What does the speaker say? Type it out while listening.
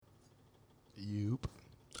Yoop.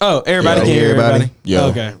 Oh, everybody can hear everybody? Yeah.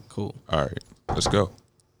 Okay, cool. All right, let's go.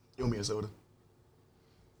 You want me a soda?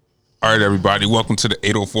 All right, everybody. Welcome to the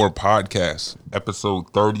 804 podcast, episode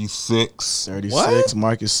 36. 36. What?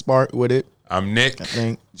 Marcus Spark with it. I'm Nick. I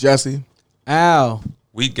think Jesse. Ow.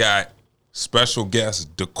 We got special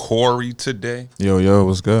guest DeCori today. Yo,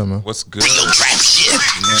 what's good, man? What's good? Trap shit.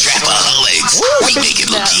 Trapaholics. We make it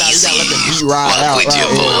look easy. Fuck with your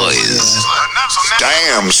boys.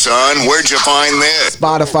 Damn, son, where'd you find this?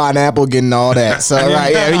 Spotify and Apple getting all that. So,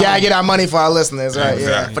 right, yeah, we gotta get our money for our listeners, right?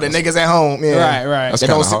 Yeah. Exactly. For the niggas at home, yeah. Right. That's They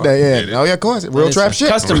kind don't of sit hard. there, yeah. Yeah, Oh, yeah, of course. Real It's trap shit.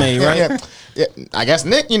 custom made, right? Yeah. I guess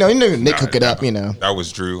Nick, you knew Nick hook it up, you know. That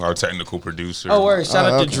was Drew, our technical producer. Oh, word. Shout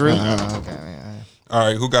out to Drew. Okay, yeah. All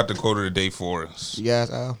right, who got the quote of the day for us? You guys,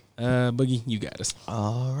 Boogie, you got us.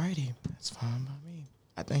 alrighty. That's fine by me,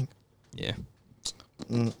 I think. Yeah.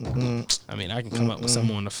 I mean, I can come up with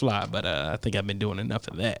something on the fly, but I think I've been doing enough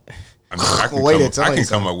of that. I mean, I can, Wait come, a up, tell I you can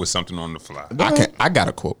something. come up with something on the fly. I got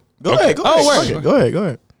a quote. Go ahead. word. Fuck it. Go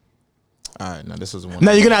ahead. All right, now this is one.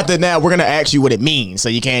 Now you're gonna have to. Now we're gonna ask you what it means, so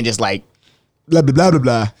you can't just like blah blah blah blah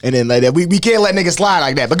blah, and then like that. We can't let niggas slide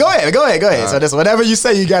like that. But go ahead. So this whatever you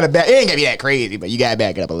say, you gotta back. It ain't gonna be that crazy, but you gotta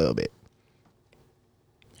back it up a little bit.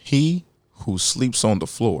 He who sleeps on the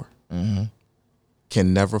floor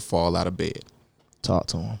can never fall out of bed. Talk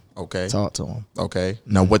to him. Okay. Talk to him. Okay.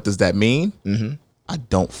 Now, what does that mean? Mm-hmm. I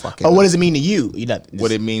don't fucking. Oh, know. what does it mean to you? You not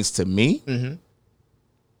What it means to me? Here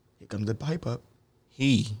comes the pipe up.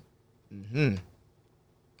 He who was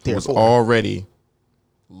Therefore. already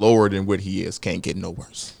lower than what he is can't get no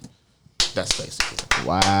worse. That's basically it.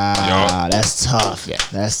 Wow, Yo. that's tough. Yeah,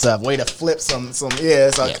 that's tough. Way to flip some. Yeah,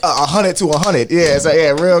 it's like 100 to 100. Yeah, it's like,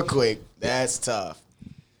 yeah, real quick. That's tough.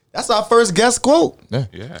 That's our first guest quote. Yeah.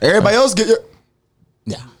 Yeah. Everybody else get your.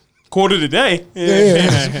 Yeah. Quarter of the day.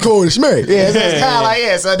 Yeah, cool to Schmidt. Yeah, it's kind of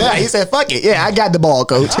like, so now he said, fuck it. Yeah, I got the ball,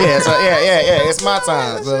 coach. Yeah, so yeah, it's my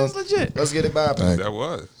time. So That's legit. let's get it popping. That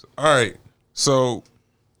was. All right. So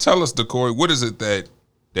tell us, DeCori, what is it that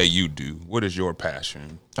you do? What is your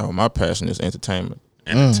passion? Oh, my passion is entertainment.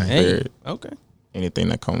 Entertainment. Hey. Period. Okay. Anything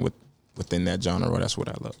that come within that genre, that's what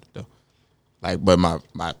I love to do. Like, but my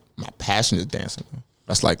passion is dancing.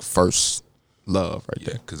 That's like first love right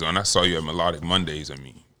Yeah, there. because when I saw you at Melodic Mondays, I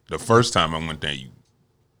mean, the first time I went there, you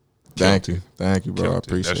Thank you, bro. I killed it. That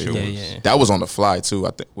appreciate shit it. was- Yeah. That was on the fly too.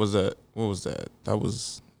 I think what was that? That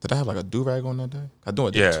was. Did I have like a do rag on that day? I do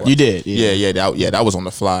it. Yeah. twice. You did. That was on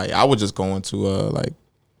the fly. I was just going to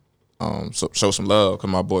show some love because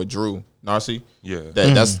my boy Drew Narcy. Yeah.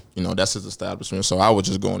 That's that's his establishment. So I was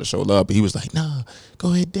just going to show love, but he was like, "Nah,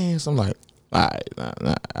 go ahead dance." I'm like, "All right,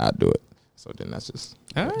 nah, I'll do it." So then that's just.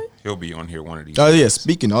 All right. He'll be on here one of these. Oh yeah, days.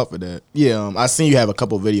 speaking of that, yeah, I seen you have a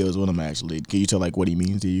couple videos with him actually. Can you tell like what he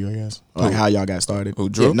means to you? I guess or, like how y'all got started. Who,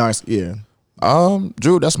 Drew? Yeah, nice. Yeah.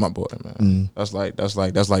 Drew, that's my boy, man. That's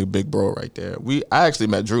like big bro right there. I actually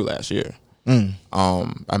met Drew last year.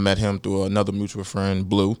 I met him through another mutual friend,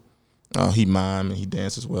 Blue. He mime and he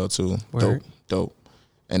dances well too. Word. Dope.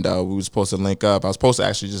 And we was supposed to link up. I was supposed to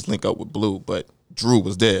actually just link up with Blue, but Drew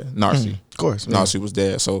was there. Narcy, Of course. Yeah. Narcy was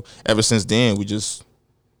there. So ever since then, we just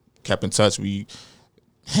kept in touch. We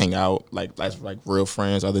hang out like real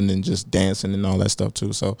friends, other than just dancing and all that stuff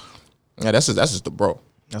too. So yeah, that's just the bro.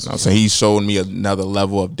 That's You know what I'm what's saying? He showed me another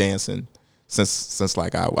level of dancing since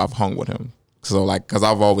like I've hung with him. So like, cause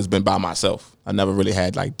I've always been by myself. I never really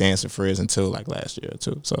had like dancing friends until like last year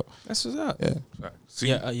too. So That's what's up. yeah, See,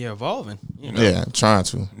 Yeah, you're evolving. You know? yeah, trying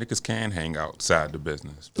to. niggas can hang outside the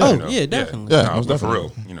business. Oh, yeah, definitely. Yeah, Nah, most but for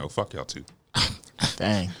definitely. real, fuck y'all too.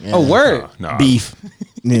 Dang. Yeah. Oh, word. Nah. Beef.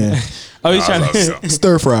 Yeah. Oh, he's I trying love to y'all.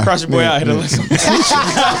 Stir fry. cross your boy out. Hit a listen.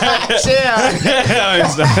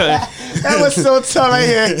 That was so tough right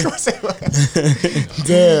here.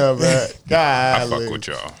 Damn, man. I God. fuck with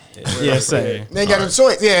y'all. Yeah, say. They ain't got no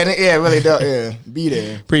choice. Yeah, really don't. Yeah, be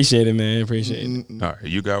there. Appreciate it, man. Appreciate it. All right,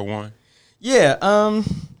 you got one? Yeah,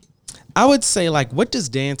 I would say like, what does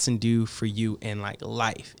dancing do for you in like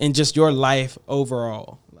life and just your life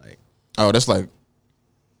overall? Like, Oh, that's like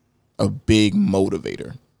a big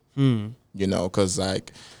motivator. You know, cause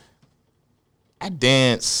like I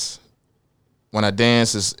dance. When I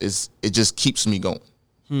dance, it just keeps me going.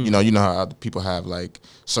 You know how other people have like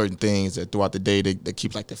certain things that throughout the day they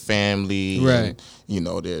keep like their family, Right. And,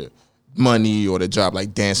 their money or their job.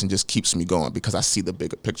 Like dancing just keeps me going because I see the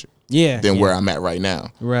bigger picture. Yeah, Than yeah. where I'm at right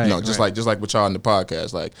now. Right, Just right. like with y'all in the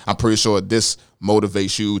podcast. Like I'm pretty sure this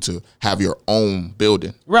motivates you to have your own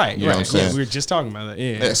building. right, You know right. what I'm saying? Yeah, we were just talking about that.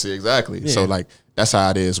 Yeah, Yeah, see, exactly. So Yeah. like that's how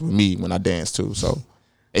it is with me when I dance too. So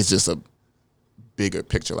it's just a bigger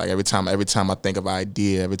picture. Like every time I think of an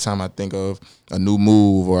idea, every time I think of a new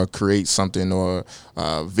move or create something or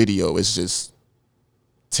video, it's just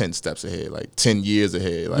 10 steps ahead, like 10 years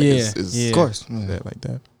ahead. Like it's Of course. that like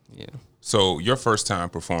that. Yeah. So your first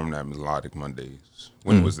time performing at Melodic Mondays,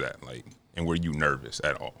 when was that like? And were you nervous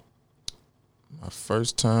at all? My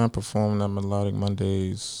first time performing at Melodic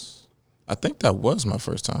Mondays, I think that was my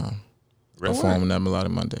first time performing at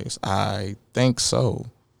Melodic Mondays. I think so.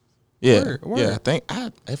 Yeah, yeah.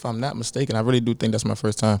 If I'm not mistaken, I really do think that's my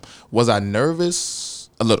first time. Was I nervous?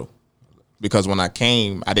 A little, because when I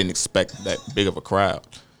came, I didn't expect that big of a crowd.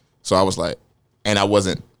 So I was like, and I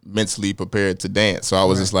wasn't mentally prepared to dance. So I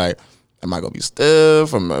was just like, am I gonna be stiff?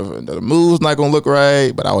 The move's not gonna look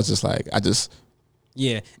right. But I was just like,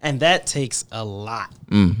 Yeah, and that takes a lot.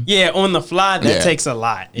 Yeah, on the fly, that takes a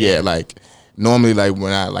lot. Yeah, like normally, like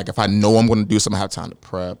when if I know I'm gonna do something, I have time to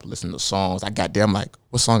prep, listen to songs. I goddamn like,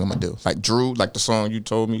 what song am I do? Like Drew, like the song you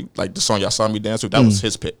told me, like the song y'all saw me dance to, that was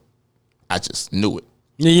his pick. I just knew it.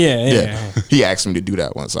 Yeah. He asked me to do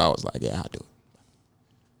that one, so I was like, yeah, I'll do it.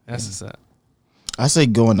 That's what's up. I say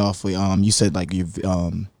going off with you said like your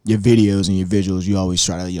videos and your visuals, you always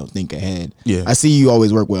try to think ahead. Yeah. I see you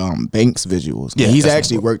always work with Banks visuals. Yeah, he's that's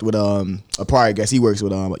actually worked with a prior guest. He works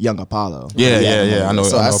with Young Apollo. Yeah. I know.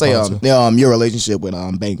 So I say Apollo too. your relationship with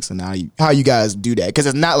Banks and how you guys do that, because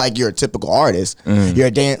it's not like you're a typical artist. You're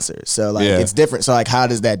a dancer, so like it's different. So like how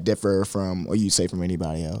does that differ from what you say from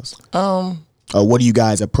anybody else? Or what do you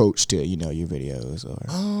guys approach to your videos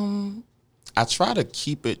or? I try to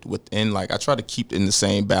keep it within, like, I try to keep it in the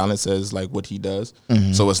same balance as, like, what he does.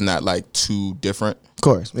 So it's not, like, too different. Of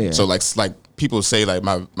course, yeah. So, like people say, like,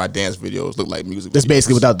 my dance videos look like music That's videos.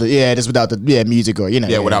 basically without the music or,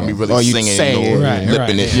 without me really singing or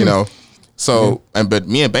lipping it, So, but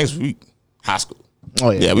me and Banks, we high school. Oh,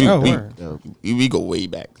 yeah. Yeah, we go way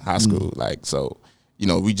back, high school. Like, so,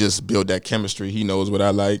 we just build that chemistry. He knows what I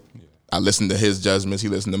like. I listen to his judgments. He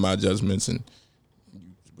listens to my judgments, and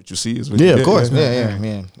what you see is what you get. Of course.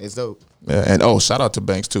 Yeah. It's dope. Yeah, and shout out to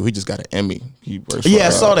Banks too. He just got an Emmy. He works I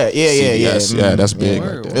saw that. Yeah. Yeah, that's big.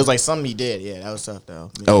 Right there. It was like something he did. Yeah, that was tough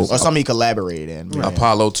though. Oh. Or something he collaborated in. Yeah.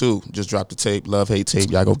 Apollo too just dropped the tape. Love Hate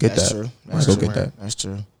tape. Y'all go get That's that. true. Go get that. That's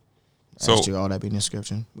true. So That's true. All that be in the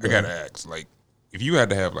description. I gotta ask, like, if you had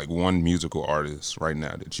to have like one musical artist right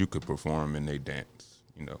now that you could perform in their dance,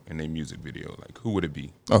 in their music video, like who would it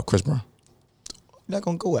be? Oh, Chris Brown. You're not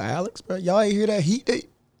gonna go with Alex, bro. Y'all ain't hear that heat?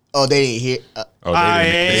 Oh, they didn't hear. They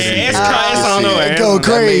didn't hear It's on the way. Go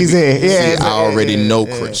crazy. Yeah, I already know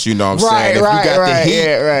Chris. You know what I'm saying? If Right, you got the heat,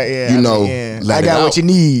 Yeah. let I it got out. what you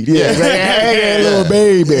need. Yeah, little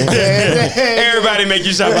baby. Everybody make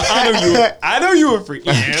you shout. I know you a freak.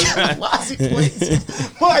 Yeah.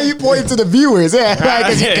 Why are you pointing to the viewers? Yeah,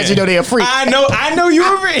 because you know they're a freak. I know you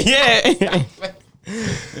a freak. Yeah.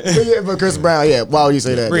 But Chris Brown, why would you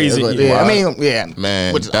say that? Crazy. I mean,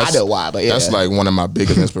 Man, which I know why, but that's like one of my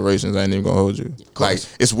biggest inspirations. I ain't even gonna hold you. Like,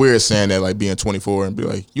 it's weird saying that, like being 24 and be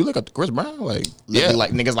like, you look up to Chris Brown, like,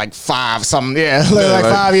 like niggas like 5 something, like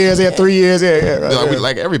 5 years, 3 years,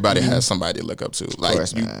 like everybody has somebody to look up to. Like,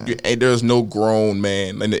 course, there's no grown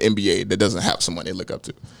man in the NBA that doesn't have someone they look up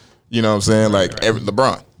to. You know what I'm saying? Like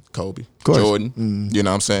LeBron, Kobe, Jordan. You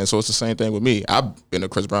know what I'm saying? So it's the same thing with me. I've been a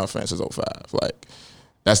Chris Brown fan since 05. Like,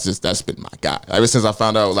 that's been my guy. Ever since I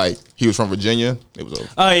found out like he was from Virginia, it was over.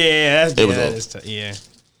 Oh yeah, It was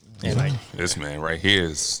And like This man right here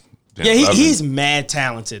is. he's mad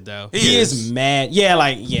talented though. He is mad.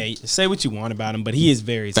 Yeah, say what you want about him, but he is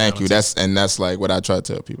very Thank talented. you. That's like what I try to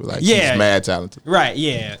tell people. Like, he's mad talented. Right,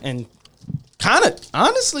 yeah. And kind of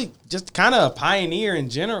honestly just kind of a pioneer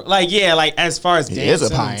in general. Like as far as dancing. He is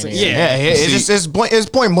a pioneer. Yeah. It's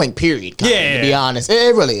point blank period. To be honest,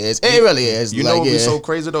 it really is. It really is. You know what'd be so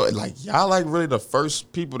crazy though? Like, y'all like really the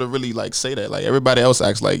first people to really like say that. Like, everybody else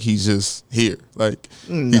acts like he's just here. Like,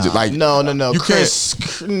 he just like no. You Chris,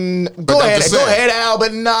 can't. go ahead, Al.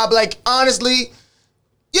 But nah, but like honestly,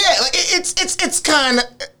 like it's kind of.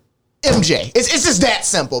 MJ. It's just that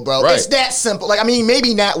simple, bro. Right. It's that simple. Like, I mean,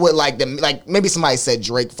 maybe not with like maybe somebody said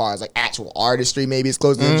Drake far as like actual artistry, maybe it's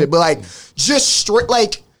close to MJ, but like just straight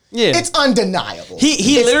like it's undeniable. He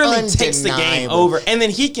It's literally takes the game undeniable. over, and then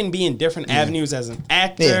he can be in different avenues as an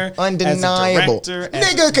actor, undeniable. as a director.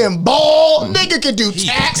 Nigga can ball, nigga can do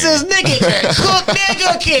taxes, nigga can cook,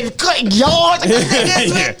 nigga can cut yards.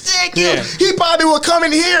 It's ridiculous. He probably would come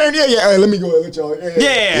in here and hey, let me go and let y'all.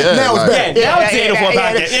 Now it's better. Now it's data for a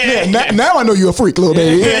podcast. Now I know you're a freak, little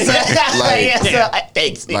baby.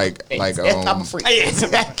 Thanks. Like I'm a freak.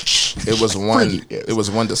 it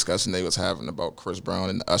was one discussion they was having about Chris Brown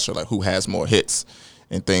and Usher, like who has more hits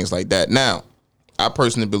and things like that. Now, I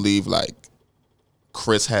personally believe like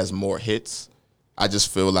Chris has more hits. I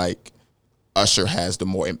just feel like Usher has the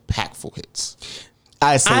more impactful hits.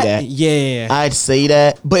 I'd say that. Yeah. I'd say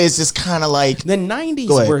that. But it's just kind of like the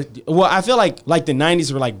 90s were, well, I feel like the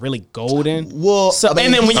 90s were like really golden. Well, so, I mean,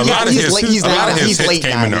 and then when you got he's late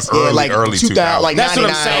 90s, early 2000, like that's 99. what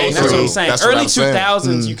I'm saying. That's what I'm saying. That's what Early I'm saying.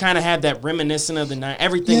 2000s, you kind of had that reminiscent of the 90s.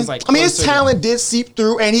 Everything's like. I mean, his talent did seep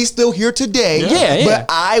through, and he's still here today. Yeah. But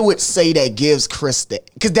I would say that gives Chris that,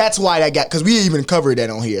 because that's why that got, because we even covered that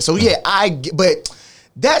on here. So yeah, but.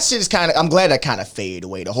 That shit is kind of, I'm glad that kind of faded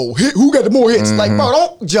away. The whole hit, who got the more hits? Like, bro,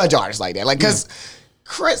 don't judge artists like that. Like, because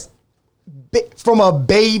Chris, from a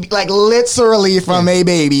baby, like literally from a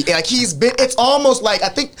baby, like he's been, it's almost like, I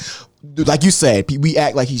think, like you said, we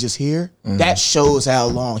act like he's just here. That shows how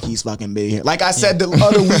long he's fucking been here. Like I said the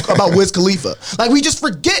other week about Wiz Khalifa. Like, we just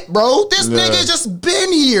forget, bro. This nigga just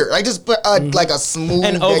been here. Like, just like a smooth.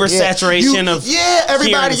 An oversaturation of. Yeah,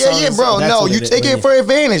 everybody. Yeah, bro. No, you take it for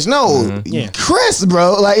advantage. No. Chris,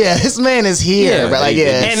 bro. Like, this man is here. But like,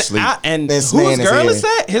 and whose girl is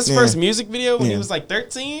that? His first music video when he was like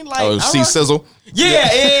 13? Like, Sizzle. Yeah,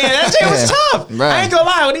 that shit was tough. Right. I ain't gonna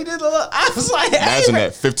lie, when he did the little, I was like, imagine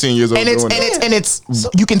that 15 years old. And it's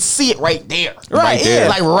you can see it right there. Right there.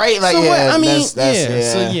 Like so yeah. I mean,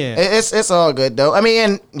 that's, it's all good though. I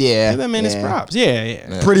mean, give that man his props.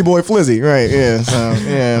 Yeah. Pretty boy Flizzy, right? Yeah. So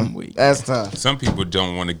that's tough. Some people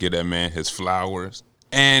don't want to give that man his flowers,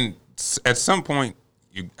 and at some point,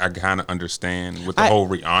 I kind of understand with the whole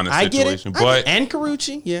Rihanna situation. But and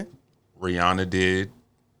Karrueche, Rihanna did.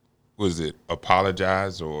 Was it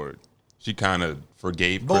apologize, or she kind of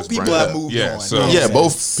forgave both Chris people Brown? have moved on. So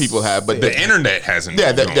both people have, but the internet hasn't.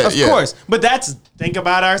 Of course. But think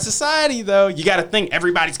about our society though. You got to think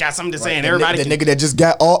everybody's got something to say, and everybody. The nigga that just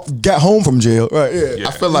got home from jail, right? Yeah.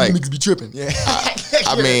 I feel like niggas be tripping. Yeah.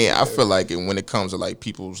 I mean, I feel like when it comes to like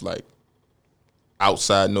people's like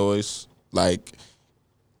outside noise, like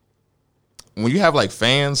when you have like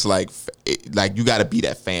fans, like you got to be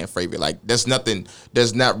that fan favorite. Like there's not that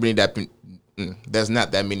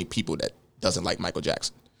many people that doesn't like Michael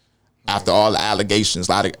Jackson. After all the allegations,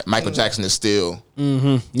 Michael Jackson is still, you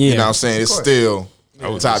know what I'm saying? It's still I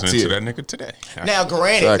was top listening tier. to that nigga today. Now,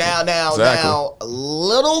 granted, Exactly. now, a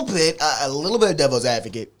little bit of devil's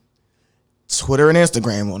advocate. Twitter and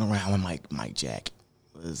Instagram went around with Mike Jack.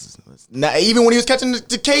 Now, even when he was catching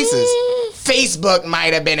the cases, Facebook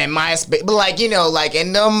might have been in MySpace, but like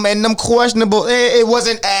in them questionable, it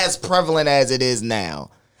wasn't as prevalent as it is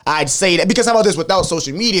now. I'd say that because how about this? Without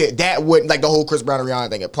social media, that wouldn't, like the whole Chris Brown and Rihanna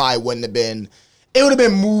thing, it probably wouldn't have been. It would have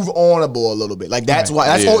been move onable a little bit. Like that's why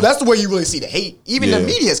that's the way you really see the hate. Even the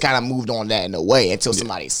media's kind of moved on that in a way until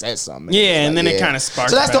somebody says something. Yeah, and then it kind of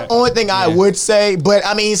sparks. So that's the only thing I would say. But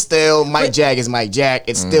I mean, still, Mike Jack is Mike Jack.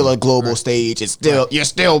 It's still a global stage. It's still you're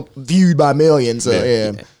still viewed by millions. So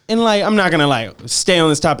yeah. And like, I'm not gonna stay on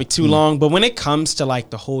this topic too long, but when it comes to like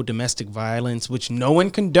the whole domestic violence, which no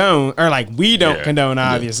one condone, or like we don't condone,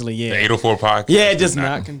 obviously, The 804 podcast. Yeah, it does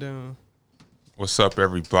not condone. What's up,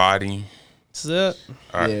 everybody? What's up?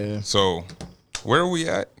 All right. So, where are we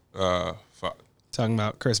at? Talking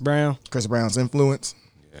about Chris Brown. Chris Brown's influence.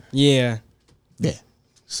 Yeah.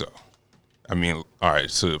 So, I mean, all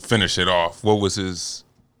right. So, to finish it off, what was his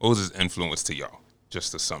influence to y'all?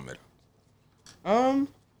 Just to sum it up.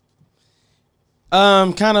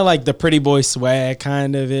 Kind of like the pretty boy swag,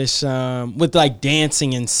 kind of ish, with like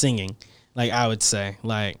dancing and singing, like I would say,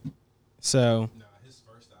 like, so. No, his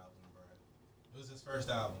first album, bro. It was his first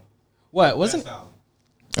album. What wasn't?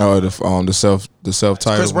 Oh, the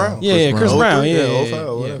self-titled. Chris Brown. Yeah, Chris Brown.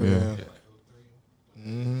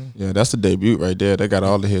 Yeah, that's the debut right there. They got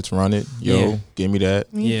all the hits. Run It, Give Me That.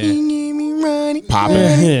 Yeah.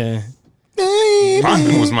 Poppin'. Yeah.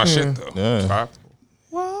 Poppin' was my shit though. Yeah. Poppin'.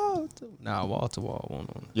 Wall to wall won't.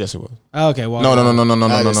 Yes, it was. Okay, wall. No. I thought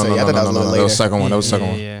that was a little That was the second later. one. That was the second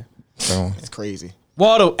one. Yeah. Second one. It's crazy.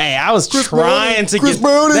 Waldo, hey, I was trying to Chris get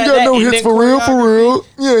Brown ain't got no hits for real.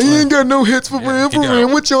 Yeah, he ain't got no hits for real.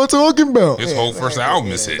 What y'all talking about? His whole first album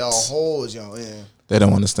is hits. The whole joint, They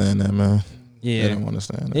don't understand that, man. Yeah. They don't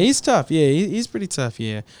understand that. Yeah, he's tough. Yeah, he's pretty tough.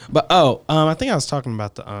 Yeah, but I think I was talking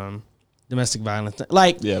about the domestic violence thing.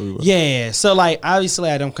 Like, Yeah, we were. Yeah, so like obviously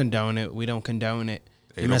I don't condone it. We don't condone it.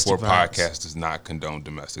 804 Violence. podcast does not condone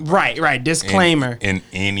domestic violence. Right. Disclaimer. In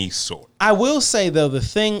any sort. I will say though, the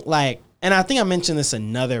thing like, and I think I mentioned this in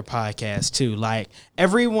another podcast too. Like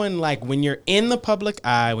everyone, like when you're in the public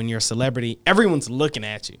eye, when you're a celebrity, everyone's looking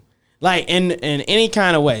at you, like in any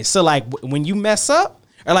kind of way. So like when you mess up,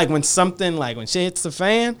 or like when something like when shit hits the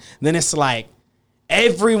fan, then it's like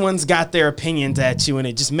everyone's got their opinions at you, and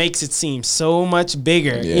it just makes it seem so much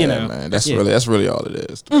bigger. Yeah, man. That's really all it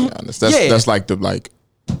is. To be honest, that's like the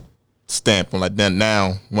stamp on like then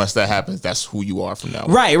now once that happens, that's who you are from now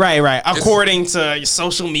on. Right. According to your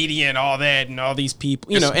social media and all that, and all these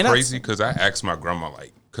people, it's and crazy because I asked my grandma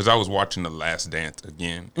because I was watching The Last Dance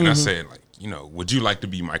again, and I said would you like to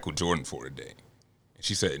be Michael Jordan for a day? And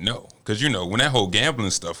she said no, because when that whole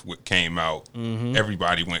gambling stuff came out,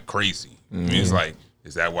 everybody went crazy. I mean, it's like,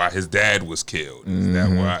 is that why his dad was killed? Is that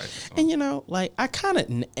why? And I kind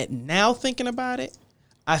of now thinking about it,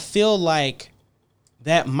 I feel like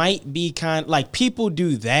that might be kind like people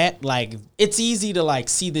do that. Like it's easy to like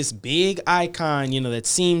see this big icon, that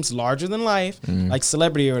seems larger than life, like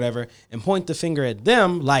celebrity or whatever, and point the finger at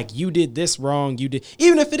them like you did this wrong. You did,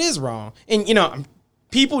 even if it is wrong. And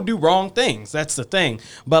people do wrong things. That's the thing.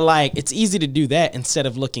 But like it's easy to do that instead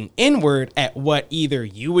of looking inward at what either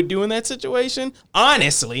you would do in that situation,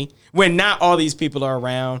 honestly, when not all these people are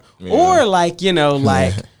around, or like,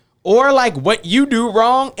 or like what you do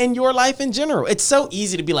wrong in your life in general. It's so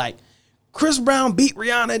easy to be like, Chris Brown beat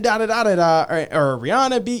Rihanna, or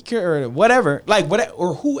Rihanna beat or whatever, like whatever,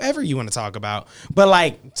 or whoever you want to talk about. But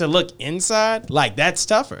like to look inside, like that's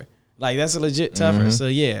tougher. Like that's a legit tougher. So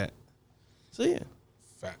yeah.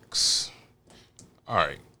 Facts. All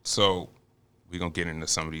right, so we're gonna get into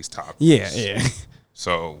some of these topics. Yeah.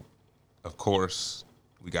 So, of course,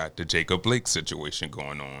 we got the Jacob Blake situation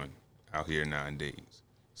going on out here nowadays.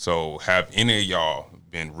 So, have any of y'all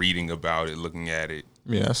been reading about it, looking at it?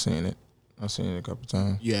 Yeah, I've seen it a couple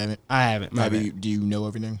times. You haven't? I haven't. Do you know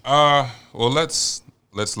everything? Well, let's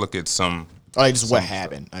look at some. Just what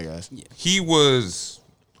happened, I guess. Yeah. He was,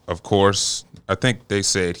 of course, I think they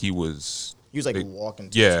said he was like walking.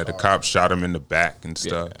 The cops shot him in the back and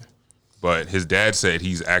stuff. Yeah. But his dad said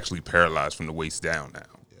he's actually paralyzed from the waist down now.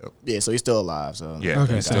 Yep. Yeah, so he's still alive. So yeah,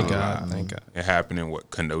 okay, he's still thank alive. God. Thank God. It happened in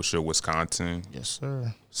Kenosha, Wisconsin. Yes,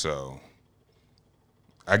 sir. So,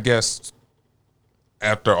 I guess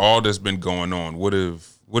after all that's been going on, what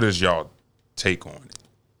is y'all take on it?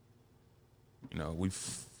 We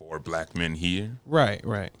 4 black men here. Right.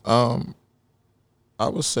 I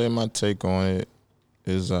would say my take on it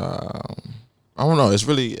is I don't know. It's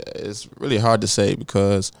really hard to say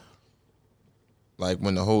because like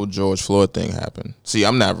when the whole George Floyd thing happened. See,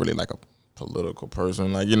 I'm not really like a political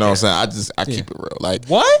person. Like, what I'm saying? I keep it real. Like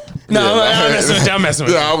what? No, I'm messing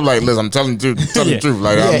with you. Yeah, I'm like, listen, I'm telling the truth.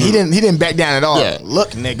 Like, he didn't back down at all. Yeah.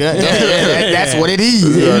 Look, nigga, that's what it is.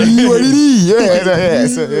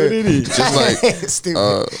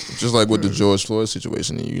 Just like with the George Floyd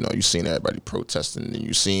situation, you seen everybody protesting, and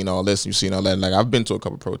you seen all this, and you seen all that. And like, I've been to a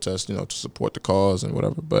couple protests, to support the cause and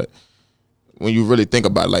whatever. But when you really think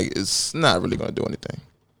about it, like, it's not really going to do anything.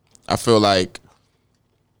 I feel like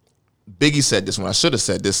Biggie said this when I should have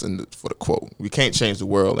said this for the quote. We can't change the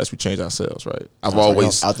world unless we change ourselves, right? I've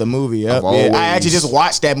always out the movie. Yep. I actually just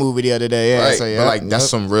watched that movie the other day. Yeah, right. So, but like that's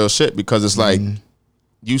some real shit because it's like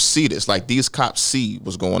you see this. Like these cops see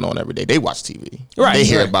what's going on every day. They watch TV. Right. They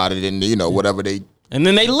hear about it and whatever they. And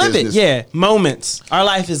then they live it. Yeah, moments. Our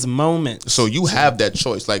life is moments. So you have that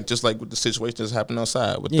choice, like just like with the situation that's happening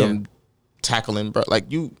outside with them tackling, bro.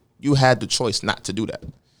 Like you had the choice not to do that.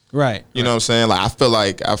 Right. You know what I'm saying? Like I feel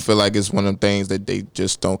like it's one of them things that they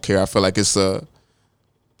just don't care. I feel like this is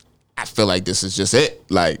just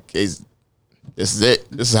it. Like this is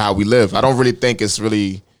it. This is how we live. I don't really think it's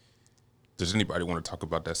really. Does anybody want to talk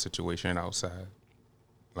about that situation outside?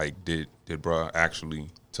 Like did bro actually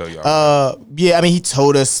tell y'all? Yeah, I mean he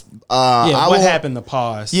told us what happened, the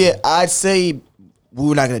pause. Yeah, I'd say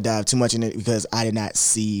we're not gonna dive too much in it because I did not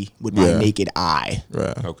see with my naked eye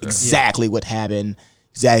exactly what happened.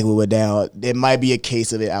 Exactly what went down. There might be a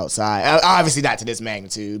case of it outside. Obviously not to this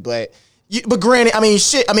magnitude, but granted, I mean,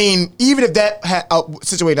 shit. I mean, even if that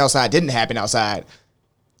situation outside didn't happen outside,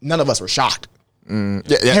 none of us were shocked.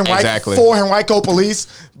 Exactly. 4 Henrico police,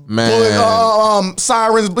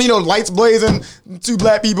 sirens, lights blazing, 2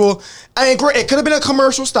 black people. I mean, great. It could have been a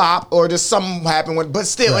commercial stop or just something happened, but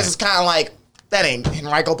still, it's just kind of like that ain't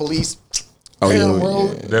Henrico police. They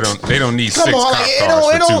don't need 6 cop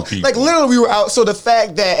cars for 2 people. Like literally, we were out. So the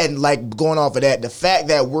fact that, and like going off of that, the fact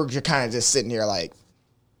that we're kind of just sitting here, like,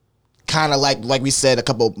 kind of like we said a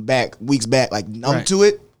couple weeks back, like numb to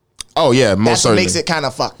it. Oh yeah, most certainly. What makes it kind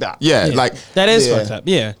of fucked up. Yeah, like that is fucked up.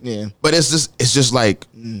 Yeah. But it's just like,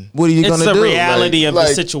 what are you gonna do? It's the reality of the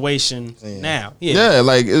situation now. Yeah,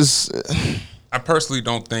 like it's. I personally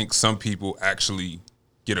don't think some people actually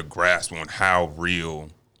get a grasp on how real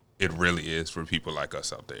it really is for people like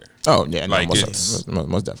us out there. Oh yeah, like most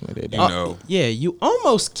definitely. You know, you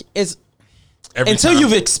almost until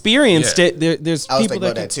you've experienced it, there's people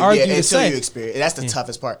that can argue to say. Until you experience, that's the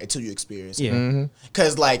toughest part. Until you experience,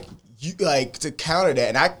 because like you like to counter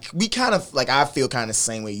that, and we kind of like I feel kind of the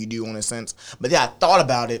same way you do in a sense, but then I thought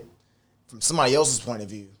about it from somebody else's point of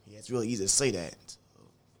view. Yeah, it's really easy to say that.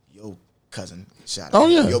 Yo, cousin, shout out.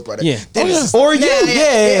 Your brother. Yeah. Or you.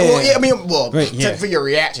 Well, I mean, for your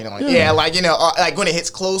reaction on it. Yeah, like, you know, like when it hits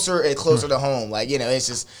closer to home. Like, you know, it's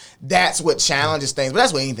just, that's what challenges things. But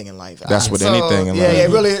that's with anything in life. That's with anything in life. Yeah,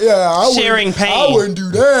 really. Yeah, sharing pain. I wouldn't do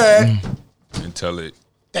that. Until it.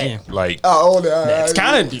 Damn. Like, it's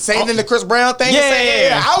kind of same thing the Chris Brown thing.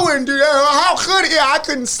 Yeah, I wouldn't do that. How could it? Yeah, I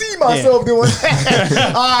couldn't see myself doing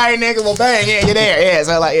that. All right, nigga, well, bang, yeah, you're there. Yeah,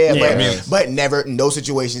 so like, but never, no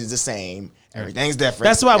situation is the same. Everything's different.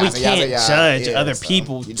 That's why we can't judge other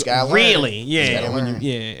people. You just gotta really,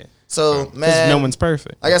 learn. So, man, no one's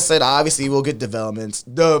perfect. Like I said, obviously we'll get developments.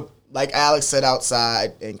 Like Alex said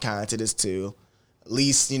outside, and kind of to this too. At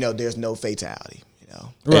least, you know, there's no fatality.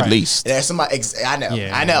 At least there's somebody. I know,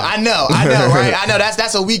 right? I know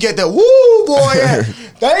that's what we get the woo boy. Yeah.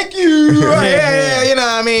 Thank you. Yeah, you know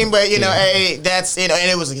what I mean. But you know, hey, that's and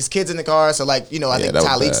it was his kids in the car. So like, you know, I think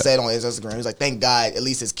Talik said on his Instagram, he was like, "Thank God, at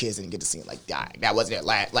least his kids didn't get to see him like die. That wasn't their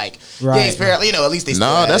last. Like, apparently, you know, at least they.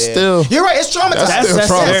 No, that's still. You're right. It's traumatizing. That's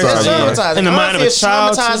traumatizing. In the mind of a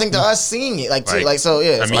child, it's traumatizing to us seeing it. Like so,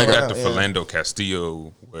 yeah. I mean, you got the Philando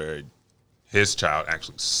Castillo where his child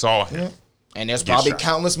actually saw him. And there's probably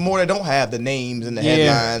countless more that don't have the names and the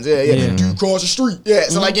headlines. Yeah. Dude cross the street. Yeah.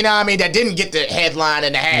 So like, you know what I mean? That didn't get the headline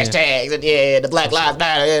and the hashtags and the Black Lives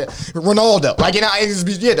Matter. Ronaldo. Like, you know, it's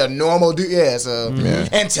the normal dude. Yeah. So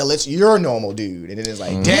until it's your normal dude. And then it's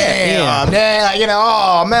like, damn, like, you know,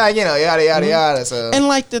 oh man, you know, yada, yada, yada. So. And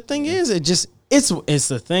like the thing is, it's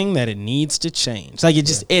the thing that it needs to change. Like it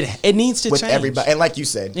just it needs to with change. Everybody, and like you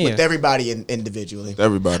said, with everybody individually.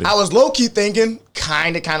 Everybody. I was low key thinking,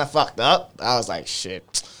 kind of fucked up. I was like,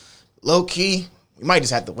 shit, low key. We might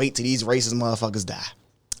just have to wait till these racist motherfuckers die.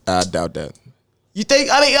 I doubt that. You think?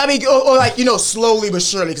 I mean, or like, you know, slowly but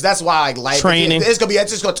surely, because that's why like life training. It's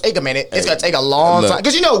just gonna take a minute. It's gonna take a long time,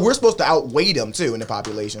 because you know we're supposed to outweigh them too in the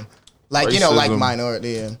population. Like racism, you know, like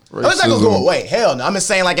minority. Yeah. It's not gonna go away. Hell no. I'm just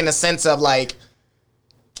saying, like in the sense of like.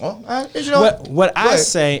 Well, you know, what I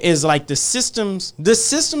say is like the systems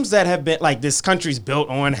that have been like this country's built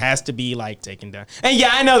on has to be like taken down. And yeah,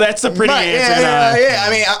 I know that's a pretty answer. I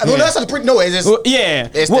mean, well, that's not a pretty. No, it's the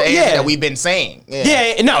answer that we've been saying.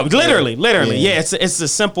 Literally. Yeah, it's a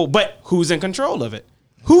simple. But who's in control of it?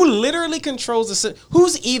 Who literally controls the system?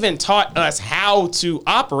 Who's even taught us how to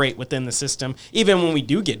operate within the system, even when we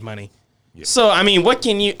do get money? Yeah. So I mean, what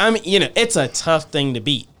can you? I mean, you know, it's a tough thing to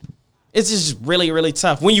beat. It's just really, really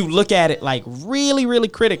tough when you look at it like really, really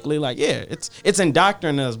critically. Like, yeah, it's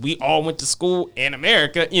indoctrinating us. We all went to school in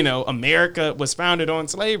America. You know, America was founded on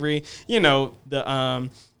slavery. You know, the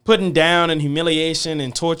putting down and humiliation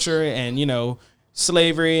and torture and, you know,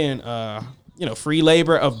 slavery and you know, free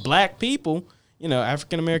labor of black people. You know,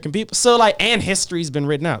 African American people. So like, and history's been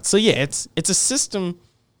written out. So yeah, it's a system.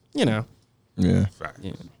 You know. Yeah. Fact.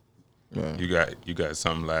 Yeah. You got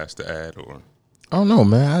something last to add or? I don't know,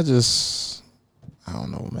 man. I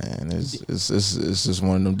don't know, man. It's just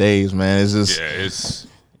one of them days, man. It's just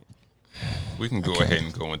we can go ahead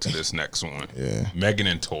and go into this next one. Yeah, Megan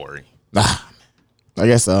and Tory. I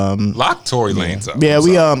guess lock Tory Lanez up. Yeah,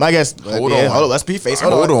 I guess hold on. Let's be faced.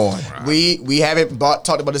 Hold on. Right. We haven't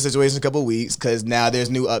talked about the situation in a couple of weeks because now there's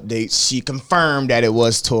new updates. She confirmed that it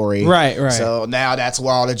was Tory. Right. So now that's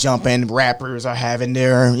where all the jumping rappers are having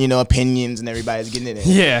their, you know, opinions and everybody's getting it in.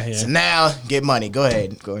 Yeah. So now get money. Go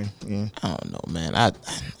ahead. Yeah. I don't know, man.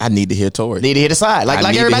 I need to hear Tory. Need to hear the side.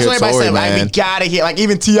 Like everybody said, like we gotta hear. Like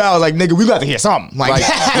even T.I. was like, nigga, we got to hear something. Like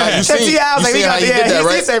you see, T.I. was like, we got to hear that,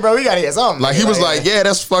 right? He said, bro, we got to hear something. Like he was like, yeah,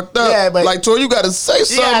 that's fucked up. Yeah, but like, Tory, you gotta say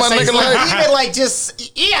something, my nigga. Like, even like just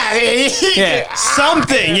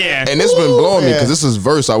something. Yeah, and it's been blowing me because this is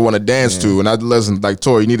verse I want to dance to, and I listen like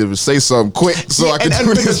Tory. You need to say something quick so I can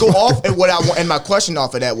do this. Go off. And what I want, and my question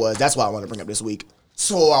off of that was that's why I want to bring up this week.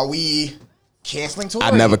 So are we canceling Tory?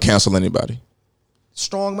 I never cancel anybody.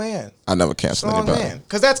 Strong man. I never cancel anybody.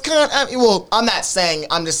 Because that's kind of, well, I'm not saying,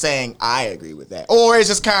 I'm just saying I agree with that. Or it's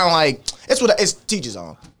just kind of like, it's teachers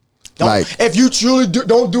on. If you truly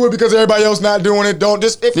don't do it because everybody else not doing it, don't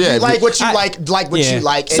just if you like what you like what you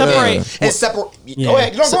like. Separate and separate. Go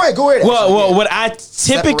ahead. Go ahead. Well, what I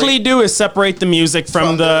typically do is separate the music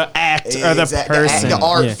from the act or the person, the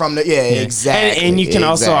art from the exactly. And you can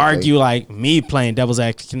also argue like me playing devil's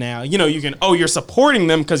advocate now. You know, you can you're supporting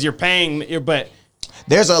them because you're paying, but.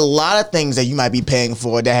 There's a lot of things that you might be paying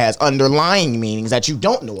for that has underlying meanings that you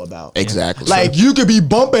don't know about. Exactly. Like you could be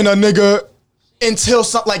bumping a nigga until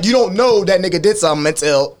something like you don't know that nigga did something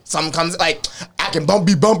until something comes like I can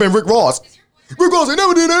be bumping Rick Ross. Rick Ross, I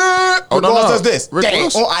never did that. Rick Ross does this. Damn.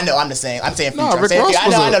 Oh, I know. I'm saying future. I'm saying future.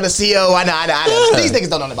 I know the CEO. I know. Yeah. These niggas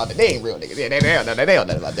don't know about that. They ain't real niggas. Yeah, they don't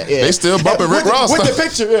know about that. Yeah. They still bumping Rick Ross with the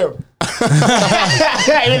picture. Yeah.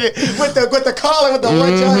 with the collar with the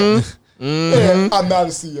one joint. Yeah, I'm not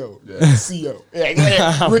a CEO. Yeah. CEO.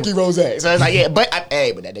 Yeah, Ricky Rose. So it's like, yeah, but that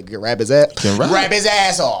nigga can rap his ass. Rap his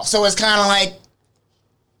ass off. So it's kind of like,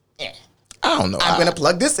 yeah. I don't know. I'm gonna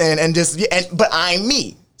plug this in and just, but I'm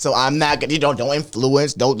me. So I'm not gonna, don't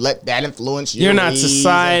influence. Don't let that influence you. You're not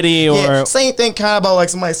society or. Yeah, same thing kind of about like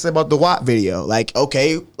somebody said about the Watt video. Like,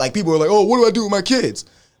 okay, like people are like, oh, what do I do with my kids?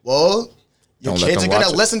 Well, your kids are gonna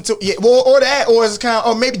listen to, or that, or it's kind of,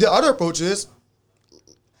 or maybe the other approach is,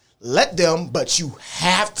 let them, but you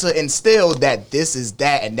have to instill that this is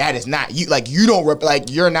that and that is not you. Like you don't like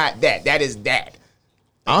you're not that. That is that.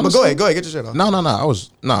 Honestly, but go ahead, get your shit off. No. I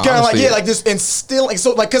was kind of like like just instilling.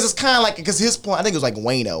 So like because it's kind of like because his point. I think it was like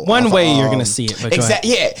Wayno. One way you're gonna see it.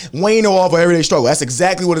 Exactly. Yeah, Wayno off of Everyday Struggle. That's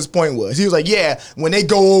exactly what his point was. He was like, yeah, when they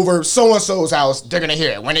go over so and so's house, they're gonna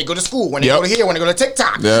hear it. When they go to school, when they go to here, when they go to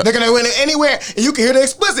TikTok, they're gonna win it anywhere, and you can hear the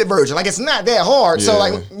explicit version. Like it's not that hard. So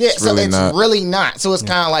like it's really not. So it's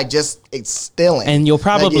kind of like just instilling. And you'll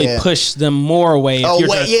probably push them more away.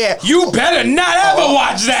 If you better not ever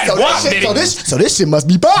watch that. So this shit must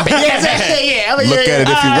be popping. Yeah. Look at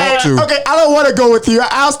it if you want to. Okay, I don't want to go with you.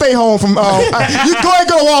 I'll stay home from. You go ahead and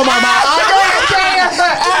go to Walmart, man.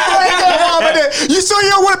 You sure you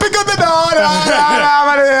don't want to pick up the dog?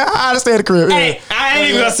 I'll stay at the crib. Hey, I ain't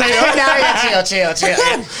even gonna say that.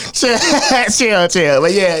 Chill.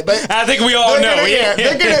 But yeah, I think we all know.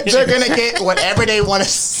 They're gonna get whatever they want to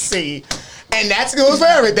see. And that goes for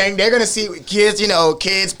everything. They're gonna see kids,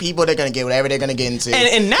 people. They're gonna get whatever they're gonna get into.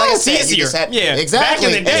 And now it's easier. Exactly. Back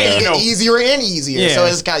in the day, it's getting easier and easier. So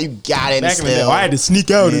it's kind of, you got it. Back in the day, I had to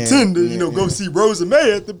sneak out at 10 to go see Rosa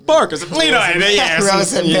May at the bar because or something. Yeah,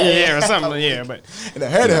 but and I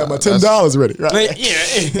had to have my $10 ready. Right?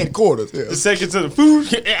 Yeah, in quarters. The second to the food.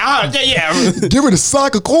 Give her the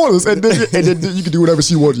sack of quarters, and then you can do whatever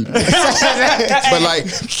she wants you to do. But like,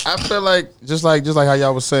 I feel like just like how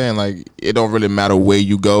y'all was saying, like it don't really matter where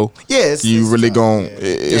you go. Yes, you really gon'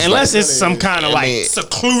 unless it's some kind of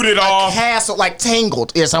secluded off castle, like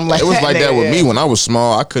Tangled or something like that. It was like that with me when I was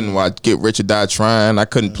small. I couldn't watch Get Rich or Die Trying. I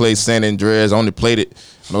couldn't play San Andreas. I only played it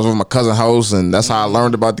when I was over my cousin's house, and that's how I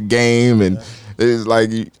learned about the game. And it's like,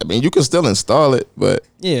 I mean, you can still install it, but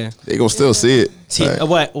they gonna still see it.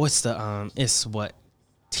 What's the it's what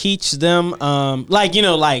teach them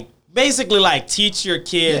basically like teach your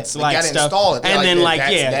kids like stuff and then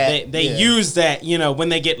they use that when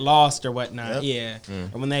they get lost or whatnot or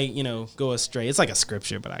when they go astray. It's like a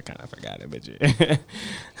scripture, but I kind of forgot it. But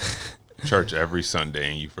church every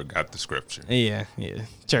Sunday and you forgot the scripture. Yeah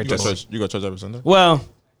church. You go to church every Sunday? Well,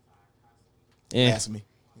 blasphemy.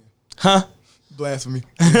 Huh? Blasphemy.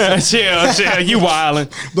 chill you wildin'.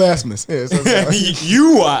 Blasphemous.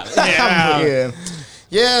 You wildin'.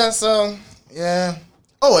 So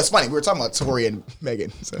oh, it's funny. We were talking about Tory and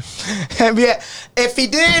Megan. So, if he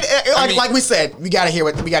did, like we said, we gotta hear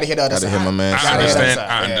the other side. Hear my man.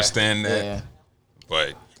 I understand that,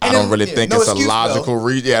 but I don't really think it's a logical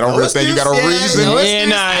reason. I don't really think you got a reason.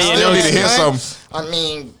 I still need to hear something. I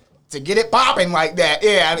mean, to get it popping like that,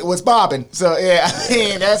 it was popping. So I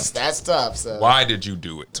mean, that's tough. So why did you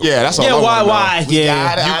do it? Yeah, that's all. Why? You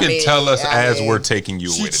can tell us as we're taking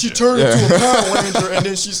you away. She turned into a Power Ranger, and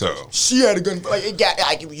then she had a gun. Like it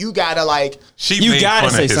got you gotta you gotta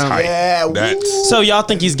say something. Yeah. So y'all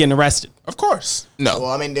think he's getting arrested? Of course. No.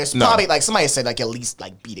 Well, I mean, there's probably somebody said at least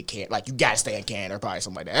beat a can. You gotta stay in can or probably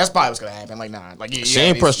something like that. That's probably what's gonna happen. She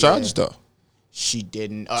ain't pressed charges though. She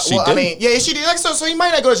didn't. She didn't? I mean, she did. So he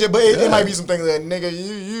might not go to jail, but it might be some things that nigga,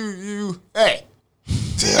 you, hey.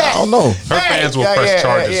 I don't know. Her fans will press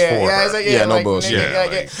charges for her. No bullshit.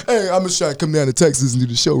 Hey, I'm just trying to come down to Texas and do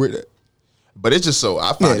the show with that. But it's just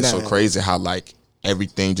I find it so crazy how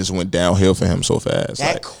everything just went downhill for him so fast.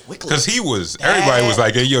 That quickly. Because everybody was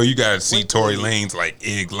like, hey, yo, you got to see Tory Lanez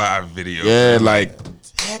IG Live video. Yeah,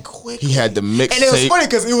 that quickly. He had the mixtape. And it was funny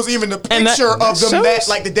because it was even the picture of them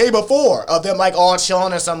the day before of them all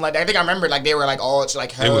chilling or something like that. I think I remember they were all her.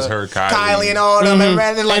 It was her, Kylie and all them. And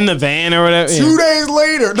then, in the van or whatever. 2 days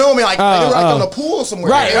later. No, I mean they were on the pool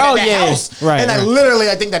somewhere. Right. House. Right. And literally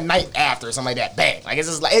I think the night after or something like that. Bang. It's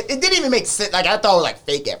just it didn't even make sense. I thought it was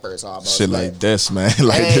fake at first almost. Shit like this, man.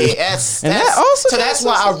 That's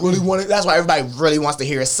why I really wanted. That's why everybody really wants to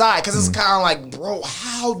hear his side because it's kind of bro,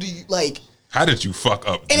 how do you How did you fuck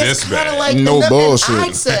up and this bad? No bullshit.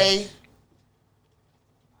 I'd say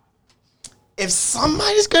if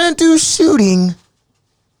somebody's gonna do shooting,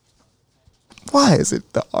 why is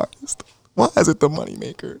it the artist? Why is it the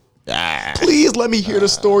moneymaker? Please let me hear the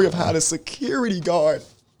story of how the security guard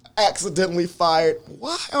accidentally fired.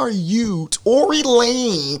 Why are you Tory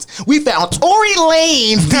Lanez? We found Tory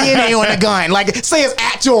Lanez DNA on the gun. Like, say his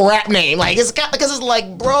actual rap name. Like, it's got, because it's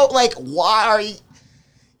like, bro, like, why are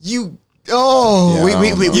you? Oh, we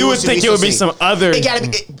you would think it would be some other. It gotta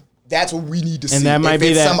be. That's what we need to see. And that might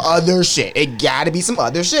be some other shit. It gotta be some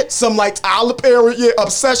other shit. Some like Tyler Perry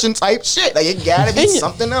obsession type shit. Like, it gotta be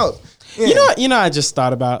something else. Yeah. You know, I just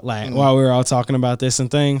thought about, like, while we were all talking about this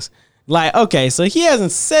and things. Like, okay, so he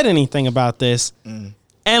hasn't said anything about this. And,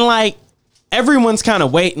 like, everyone's kind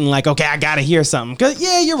of waiting, like, okay, I got to hear something. Because,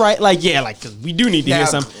 yeah, you're right. Like, yeah, like, cause we do need to hear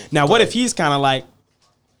something. Now, what if he's kind of like,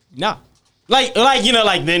 nah. Like, you know,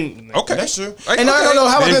 like, then. Okay. That's true. Like, and I don't know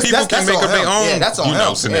how then this, people can make up their own, yeah, that's on you know,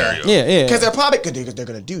 him. scenario. Yeah. Because they're probably, they're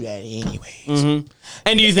going to do that anyways.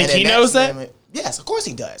 And do you think he knows that? Yes, of course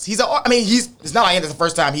he does. It's not like it's the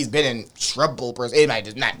first time he's been in trouble. It might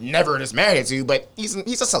just never just married to, but he's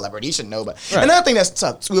a celebrity. He should know. But another thing that's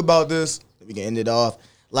tough too about this, we can end it off,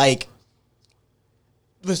 like,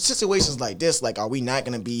 with situations like this, like, are we not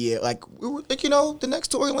gonna be like you know, the next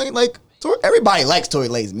Tory Lanez? Like, everybody likes Tory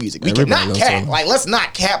Lanez's music. We cannot cap. Like, let's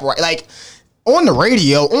not cap. Right, like, on the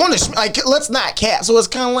radio, like, let's not cap. So it's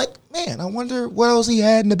kind of like, man, I wonder what else he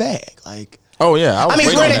had in the bag. Like. Oh yeah, I think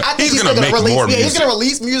he's still gonna release. More music. He's gonna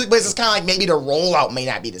release music, but it's kind of like maybe the rollout may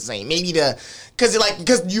not be the same. Maybe because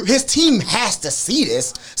his team has to see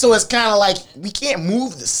this, so it's kind of like we can't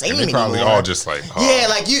move the same They anymore. probably all just like, yeah,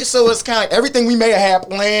 like you. So it's kind of like everything we may have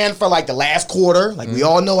planned for like the last quarter. Like, we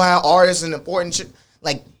all know how artists and important shit.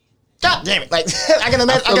 Like, God damn it! Like, I can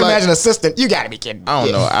imagine assistant. You gotta be kidding. I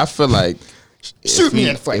don't know. I feel like shoot me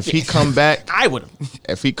in the foot. If he come back, I would.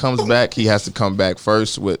 If he comes back, he has to come back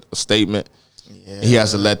first with a statement. He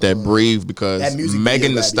has to let that breathe, because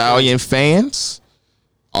Megan Thee Stallion fans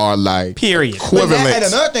are like equivalent. And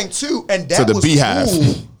another thing too, and that to the was Beehive.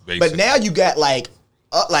 Cool. But now you got like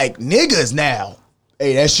niggas now.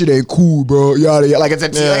 Hey, that shit ain't cool, bro. Yada yada. Like, it's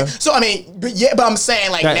like, so I mean, but I'm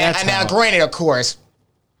saying, like, now granted, of course.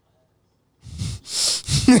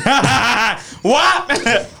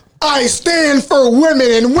 What? I stand for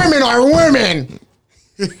women, and women are women.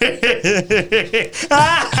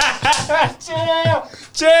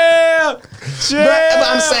 Chill. But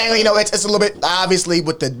I'm saying, you know, it's a little bit, obviously,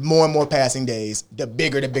 with the more and more passing days, the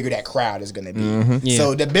bigger that crowd is gonna be. Yeah.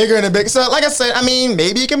 So the bigger and the bigger. So, like I said, I mean,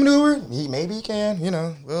 maybe he can maneuver. Maybe he can. You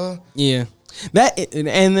know. Well. Yeah. That,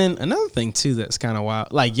 and then another thing too that's kind of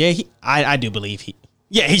wild. Like, yeah, I do believe he.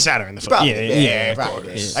 Yeah, he shot her in the foot. Probably, yeah. Probably.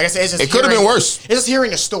 Like I said, it's just it could have been worse. It's just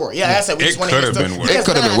hearing the story. Yeah, that's it. We It just want to hear the could have story. been worse. It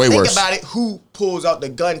could have been way worse. Think about it. Who pulls out the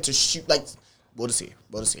gun to shoot? Like, we'll just see.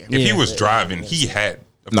 If he was driving, he had.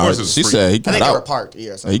 Of No, course it was she free. said he I got think they were out. parked.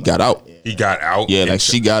 Yeah, or something. He got out. He got out. Yeah, and like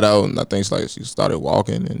she got out, and I think it's like she started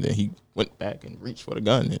walking, and then he went back and reached for the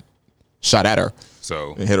gun and shot at her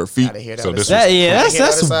So and hit her feet. So this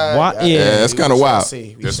that's wild. Yeah, that's kind of wild.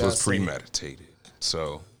 this was premeditated.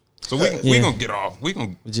 So we gonna get off. We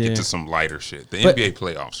gonna get to some lighter shit. The NBA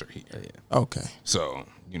playoffs are here. Okay. So,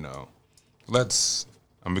 you know, I'm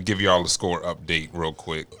gonna give y'all a score update real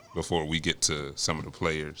quick before we get to some of the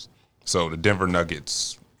players. So the Denver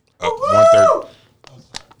Nuggets up 1-3.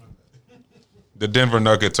 The Denver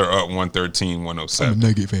Nuggets are up 113-107. I'm a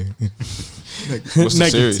Nugget fan. What's the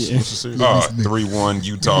Nuggets, series? yeah. What's the series? 3-1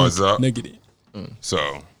 Utah is up. Negative.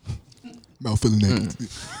 So Mouth feeling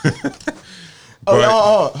Nuggets.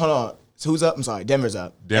 Hold on. So who's up? I'm sorry. Denver's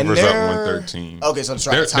up. Denver's up 113. Okay, so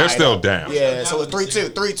They're still down. Yeah, so it's 3-2.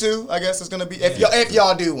 3-2, I guess it's gonna be if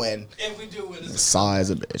y'all do win. If we do win,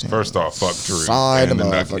 Size a bitch. First off, fuck Drew. Side the and the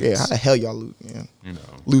motherfucker. Nuggets. Yeah, how the hell y'all lose? Yeah. You know.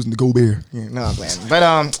 Losing to Go Bear. Yeah, no, I'm playing.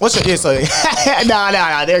 But what's your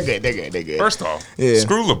nah, they're good. First off, Yeah.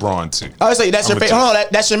 screw LeBron too. I would say that's your I'ma fan. Hold on,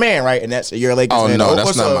 that's your man, right? And that's you're a Lakers Oh, fan. no,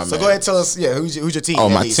 that's not my So man. go ahead and tell us, who's your team? Oh,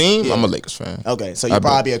 at my least? team? Yeah. I'm a Lakers fan. Okay, so you're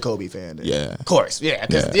probably a Kobe fan then. Yeah. Of course, yeah.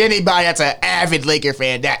 Because Yeah. anybody that's an avid Laker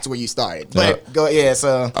fan, that's where you started. But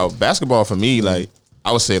so Oh, basketball for me, like,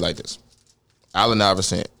 I would say like this. Allen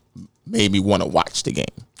Iverson made me want to watch the game.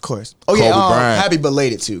 of course. Oh yeah, Kobe Bryant. happy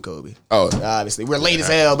belated too, Kobe. Oh. Obviously. We're late as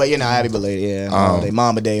hell, but happy belated, yeah. Holiday,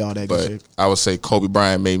 Mama Day, all that good But shit. I would say Kobe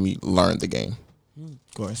Bryant made me learn the game.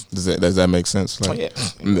 Of course. Does that make sense? Like,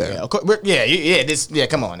 Yeah, of course.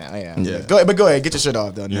 Come on now. Yeah. Yeah. Go ahead, get your shit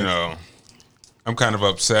off, though. You know, I'm kind of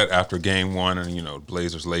upset after game one and,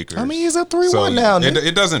 Blazers, Lakers. I mean, he's up 3-1 now.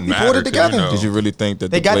 It doesn't matter. pulled it together. Did you really think that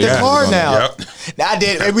They the got Blazers their were card gonna- now. Yep. I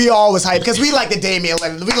did. And we always hype because we like the Damian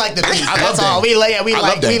Lillard. We like the beat. That's all. We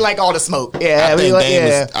like all the smoke.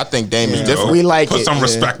 Yeah, I think Dame is different. We like Put it. some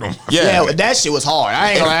respect on. Yeah, that shit was hard.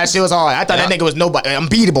 I ain't gonna lie, that shit was hard. I thought that nigga was nobody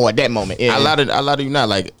unbeatable at that moment. Yeah. I lied to you not.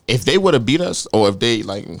 Like if they would have beat us, or if they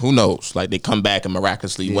like, who knows? Like they come back and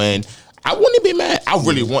miraculously win. I wouldn't be mad. I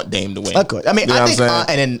really want Dame to win. I could. I mean, you know I think, what I'm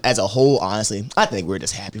saying? and then as a whole, honestly, I think we're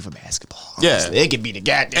just happy for basketball. Yeah. It could be the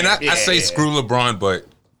goddamn. And I say screw LeBron, but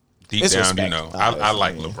deep It's down, respect. you know, I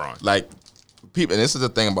like LeBron. Like people, and this is the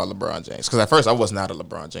thing about LeBron James. Because at first I was not a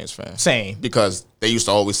LeBron James fan. Same. Because they used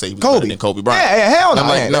to always say he was Kobe. better than Kobe Bryant. Yeah, hell no. And I'm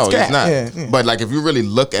like, no, that's he's not. Yeah. But like, if you really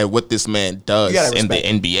look at what this man does You gotta in the respect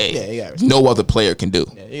it. NBA, Yeah, you gotta respect no other player can do.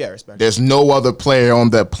 Yeah, you gotta respect. There's no other player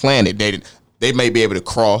on the planet. They may be able to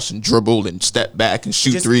cross and dribble and step back and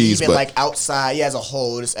shoot Just threes, even but like outside, as a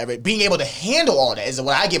whole, just being able to handle all that is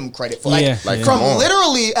what I give him credit for. Yeah, Like yeah. from Come on.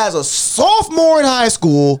 literally as a sophomore in high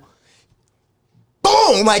school,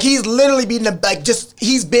 boom! Like he's literally beating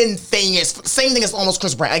he's been famous. Same thing as almost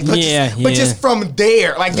Chris Brown. But just from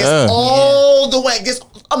there, like just all the way, just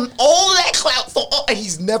all that clout for. And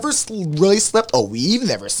he's never really slipped. Oh, we've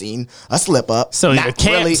never seen a slip up. So Not the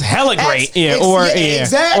camp's really. hella great,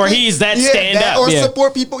 Exactly. or he's that stand up, or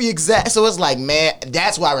support people. Exactly. So it's like, man,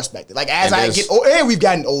 that's why I respect it. Like as I get older, and we've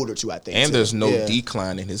gotten older too. I think, and too. there's no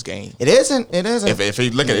decline in his game. It isn't. If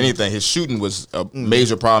you look at anything, his shooting was a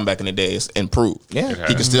major problem back in the day. It's improved. Yeah.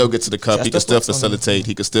 He can still get to the cup. Just He the can still flex on facilitate.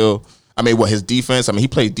 He can still. His defense. He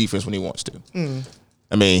plays defense when he wants to.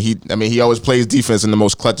 He always plays defense in the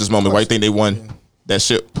most clutchest moment. Why do you think they won that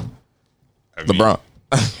ship? LeBron.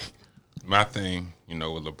 My thing, with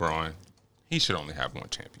LeBron, he should only have one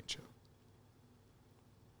championship.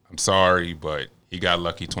 I'm sorry, but he got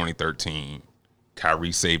lucky 2013.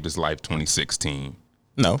 Kyrie saved his life 2016.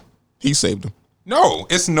 No, he saved him. No,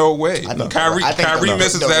 it's no way. Kyrie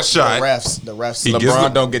misses that shot. The refs.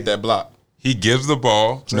 LeBron don't get that block. He gives the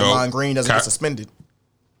ball. Draymond Green doesn't get suspended.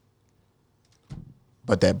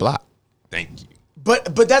 But that block. Thank you.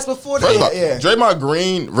 But that's before First of all, yeah. Draymond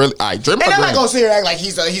Green really. Draymond And I'm Green. not gonna sit here and act like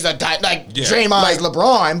he's a Draymond is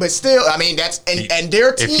LeBron, but still, that's and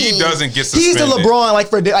their team. If he doesn't get he's the suspended.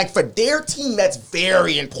 LeBron. For their team, that's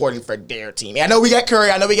very important for their team. I know we got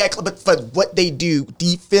Curry, I know we got, but for what they do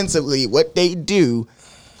defensively,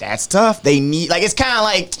 that's tough. They need it's kind of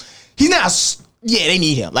like he's not. Yeah, they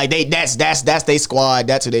need him. That's their squad.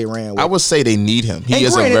 That's who they ran with. I would say they need him. He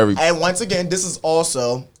is granted, a very. And once again, this is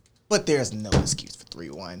also. But there's no excuse for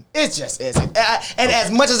 3-1. It just isn't. And as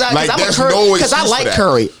much as because I like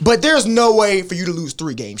Curry, but there's no way for you to lose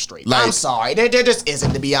 3 games straight. I'm sorry, there just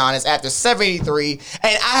isn't. To be honest, after 73, and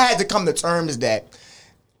I had to come to terms that.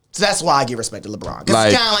 So that's why I give respect to LeBron. Because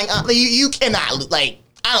it's kind of like you cannot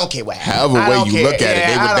I don't care what happened. However way you look at it,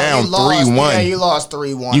 they were down 3-1. Yeah, you lost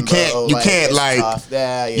 3-1. You can't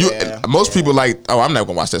most people I'm not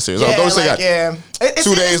gonna watch that series. Don't say that. Yeah. It's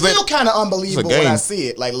 2 days later, still kind of unbelievable when I see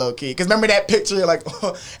it, low key. Because remember that picture, I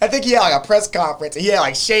think he had a press conference and he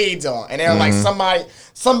had shades on, and they were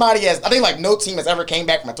somebody has, I think no team has ever came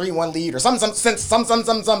back from a 3-1 lead or something. And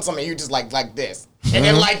you just like this, and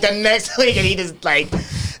then the next week and he just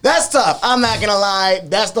that's tough. I'm not gonna lie,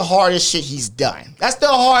 that's the hardest shit he's done. That's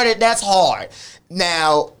hard.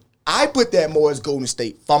 Now I put that more as Golden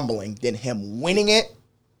State fumbling than him winning it,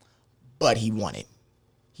 but he won it.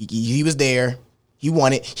 He was there. He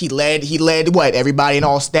won it. He led what? Everybody in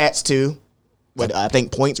all stats too. What I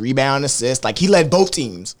think points, rebound, assist. He led both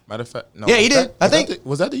teams. Matter of fact, no. Yeah, he did. I think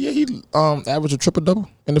was that the year he averaged a triple double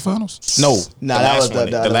in the finals? No, that was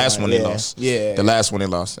the last one they lost. Yeah, the last one they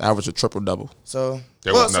lost. Averaged a triple double. So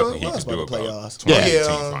there was nothing he could do about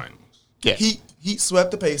 2018 finals. Yeah, he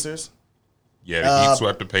swept the Pacers. Yeah, the Heat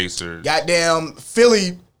swept the Pacers. Goddamn,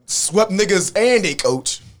 Philly swept niggas and they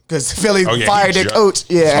coach. Because Philly fired their coach.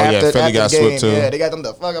 After Philly got the game. swept too. Yeah, they got them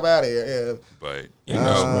the fuck up out of here. Yeah. But,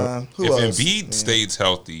 who if else? Embiid stays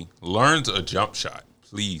healthy, learns a jump shot,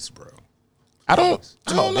 please, bro. I don't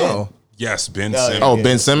know. Yes, Ben Simmons. Oh,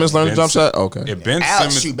 Ben Simmons learned a jump shot? Okay. If Ben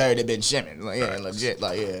Alex Simmons shoot better than Ben Simmons. Legit.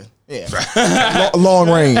 Long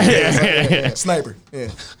range. Sniper. Yeah.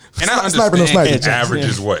 And I understand he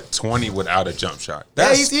averages 20 without a jump shot. He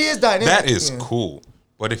is dynamic. That is cool.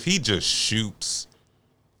 But if he just shoots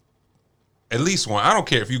at least one, I don't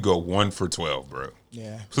care if you go 1 for 12, bro.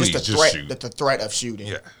 Yeah, please just shoot. The threat of shooting.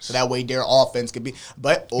 Yeah, so that way their offense could be.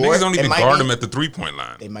 Niggas don't even guard them at the 3-point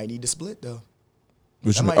line. They might need to split though.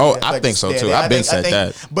 I think so too. I've been said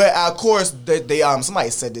that. But of course, they somebody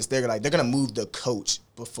said this. They're gonna move the coach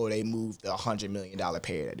before they move the $100 million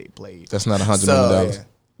pair that they played. That's not $100 million.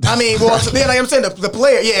 Yeah. I mean, well, I'm saying the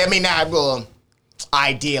player. Yeah, I mean,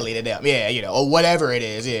 ideally to them. Yeah, or whatever it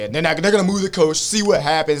is. Yeah, they're gonna move the coach, see what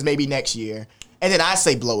happens maybe next year, and then I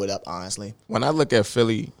say blow it up. Honestly, when I look at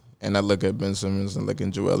Philly and I look at Ben Simmons and look at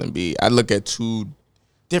Joel Embiid, I look at two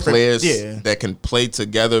different players that can play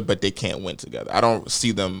together, but they can't win together. I don't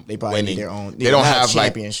see them winning. Their own. They don't have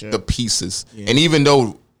like the pieces. Yeah. And even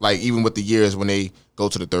though, like, even with the years when they go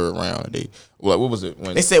to the third round, what was it?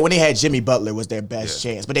 They said when they had Jimmy Butler was their best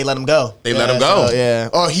chance, but they let him go. They let him go. So,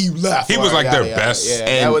 or he left. He was like their best.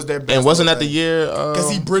 Yeah, that was their best. And wasn't that the year? Because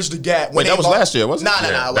he bridged the gap. Wait, that was last year, wasn't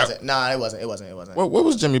it? No, it wasn't. No, it wasn't. What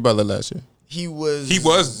was Jimmy Butler last year? He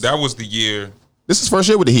was. That was the year. This is first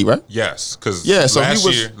year with the Heat, right? Yes, because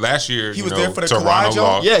last year he was there for the Toronto Kawhi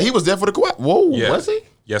lost. Yeah, he was there for the Kawhi. Whoa, was he?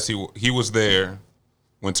 Yes, he was there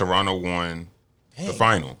when Toronto won the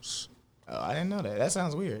finals. Oh, I didn't know that. That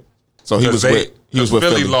sounds weird. So he was with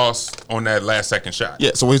Philly lost on that last second shot.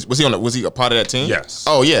 Yeah, so was he a part of that team? Yes.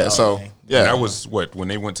 Oh yeah, so okay. yeah. And that was when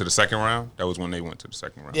they went to the second round. That was when they went to the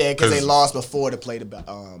second round. Yeah, because they lost before to play the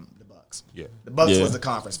Bucks. Yeah, the Bucks was the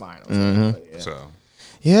conference finals. Mm-hmm. So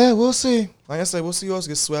yeah, we'll see. Like I said, we'll see who else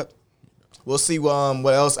gets swept. We'll see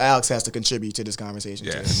what else Alex has to contribute to this conversation.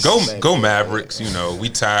 Yeah, go Mavericks. We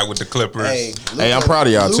tied with the Clippers. Hey, I'm proud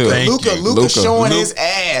of y'all too. Luka showing his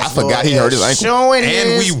ass. I forgot he hurt his ankle.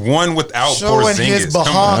 We won without showing Porzingis. His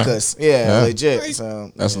bahakas. Yeah, legit.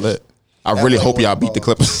 So that's lit. I really hope y'all beat the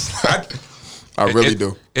Clippers. I really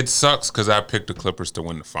do. It sucks because I picked the Clippers to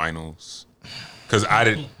win the finals because I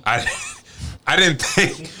didn't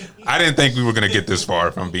think we were gonna get this far.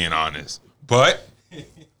 If I'm being honest, but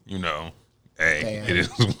hey, it is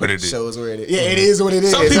what it is. Shows where it is. Yeah, it is what it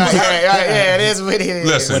is. Yeah, it is what it is.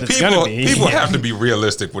 Listen, people have to be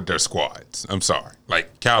realistic with their squads. I'm sorry.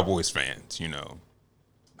 Like Cowboys fans,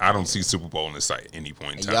 I don't see Super Bowl in the sight at any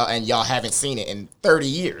point in time. Y'all haven't seen it in 30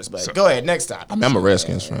 years, but go ahead, next time. I'm a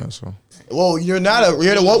Redskins fan, so. Whoa, you're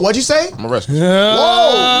what'd you say? I'm a Redskins fan.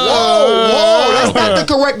 Whoa, that's not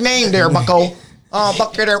the correct name there, bucko.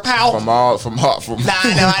 Bucket or pal. From I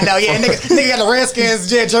know. Yeah, nigga got the Redskins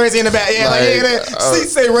jersey in the back. Yeah,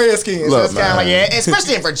 seats say Redskins. Look, so that's kind of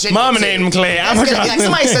especially in Virginia. Mama named him Clay.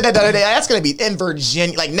 Somebody said that the other day. That's gonna be in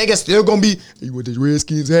Virginia. Like niggas still gonna be. You with these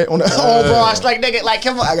Redskins hat on the brush? Like nigga, like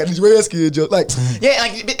come on, I got these Redskins. Like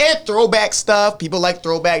and throwback stuff. People like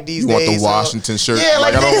throwback these days. You want the Washington shirt? Yeah,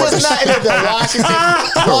 like niggas is not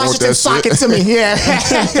the Washington sock it to me. Yeah,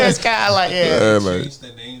 it's kind of like Change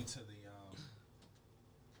the name to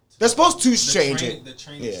they're supposed to change it. The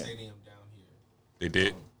training stadium down here. They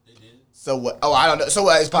did. So what? Oh, I don't know. So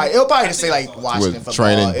it'll probably just say like Washington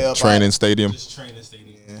football. Training stadium. Just training stadium.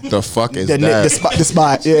 The fuck is that? The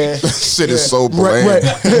spot. Yeah. Shit is so bland.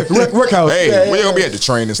 Rick House. Hey, we're gonna be at the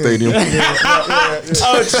training stadium.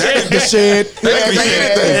 Oh shit. The shed.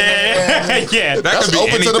 Yeah. That's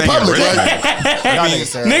open to the public.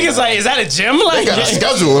 Niggas like, is that a gym? Like, they got a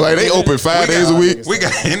schedule. Like they open 5 days a week. We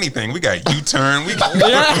got anything. We got U-turn. We got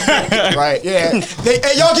right. Yeah.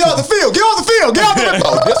 Hey, y'all get off the field. Get off the field. Get off the field.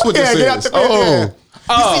 Oh, that's what this is. Oh.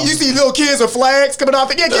 You see little kids with flags coming off.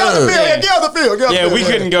 Yeah, get on the field. Yeah, get on the field. Yeah, we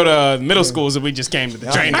couldn't go to middle schools if we just came to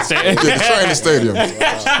the training stadium. The training stadium.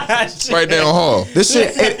 Right down the hall. This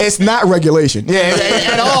shit, it's not regulation. Yeah,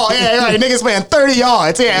 at all. Yeah, right. Niggas playing 30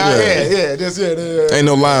 yards. Yeah. Ain't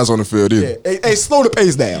no lines on the field either. Yeah. Hey, slow the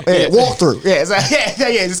pace down. Yeah, walk through. Yeah,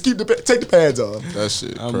 just take the pads off. That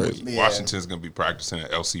shit crazy. Yeah. Washington's gonna be practicing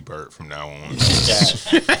at LC Bird from now on.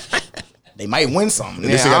 They might win something. At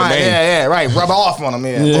least they got a name. Yeah, right. Rub off on them.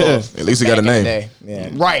 Yeah. At least he got a name. Yeah.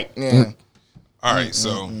 Right. Yeah. All right.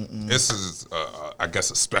 So this is, I guess,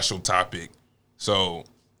 a special topic. So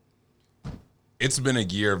it's been a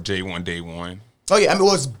year of J1 Day 1. Oh yeah, I mean,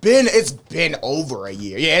 it's been over a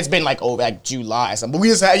year. Yeah, it's been like July. But we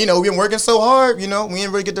just had, we've been working so hard. We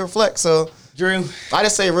didn't really get to reflect. So Drew, I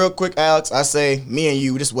just say real quick, Alex. I say me and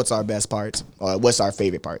you. Just what's our best parts? Or what's our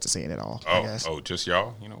favorite parts of seeing it all? Just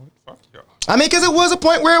y'all. Fuck y'all. I mean, because it was a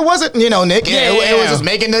point where it wasn't, Nick. It was just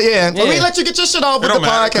making the Let me let you get your shit off with the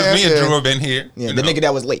podcast. Me and Drew have been here. Yeah, the nigga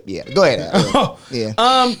that was late. Yeah, go ahead. Yeah.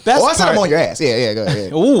 I said I'm on your ass. Yeah. Go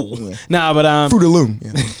ahead. Ooh, nah, but Fruit of the Loom.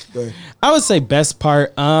 Yeah. Go ahead. I would say best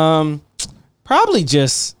part, probably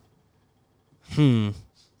just,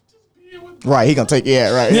 Right, he gonna take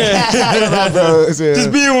right.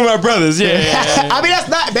 Just being with my brothers. Yeah. I mean that's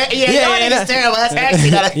not bad. Yeah, that's terrible. That's actually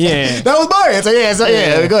not. Yeah, that was my answer.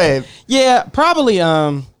 Yeah. Go ahead. Yeah, probably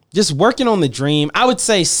just working on the dream. I would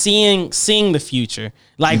say seeing the future.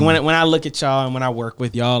 Like when I look at y'all and when I work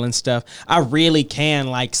with y'all and stuff, I really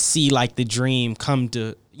can see the dream come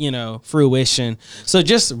to fruition. So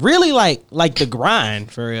just really like the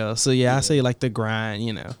grind for real. So yeah, I say the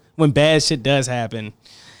grind. When bad shit does happen,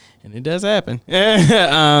 and it does happen.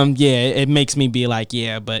 It makes me be like,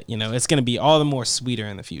 yeah, but it's gonna be all the more sweeter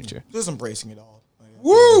in the future. Just embracing it all.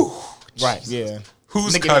 Woo! Right. Yeah.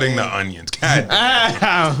 Who's cutting the onions? God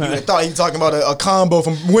damn. I thought you were talking about a combo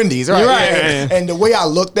from Wendy's, right? Right. Yeah. And the way I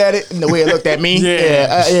looked at it, and the way it looked at me,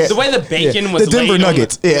 The way the bacon was the Denver laid on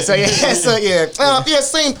Nuggets,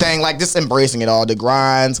 same thing. Like just embracing it all, the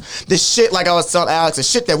grinds, the shit. Like I was telling Alex, the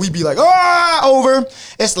shit that we be like, over.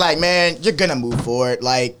 It's like, man, you're gonna move forward.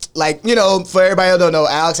 Like for everybody who don't know,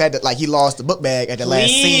 Alex had to, he lost the book bag at the last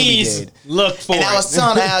scene we did. Look for and it. I was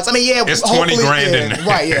telling Alex, it's 20 grand in there.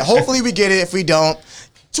 Right? Yeah. Hopefully we get it. If we don't,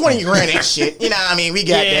 20 grand ain't shit. You know what I mean? We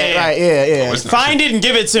got that. Right. Yeah. Find it and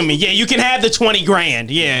give it to me. Yeah, you can have the 20 grand.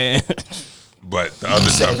 Yeah. But the other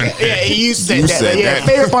stuff in there. Yeah, you said that.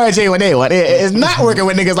 Favorite part of J1A1. It's not working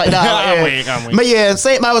with niggas like that. I'm weak. But yeah,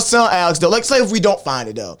 same. I was telling Alex though. Like, say if we don't find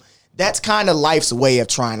it though, that's kind of life's way of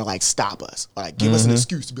trying to stop us, give us an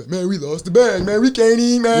excuse to be like, man, we lost the bag, man, we can't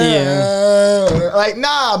eat, man. Yeah.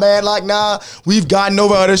 Nah, man, nah. We've gotten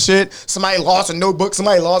over other shit. Somebody lost a notebook,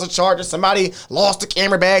 somebody lost a charger, somebody lost a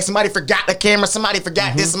camera bag, somebody forgot the camera, somebody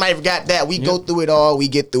forgot this, somebody forgot that. We go through it all, we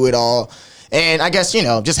get through it all. And I guess,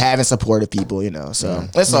 just having supportive people, so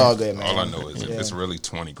it's all good, man. All I know is if it's really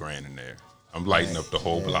 20 grand in there, I'm lighting up the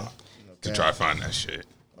whole block to try to find that shit.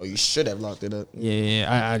 Oh, you should have locked it up.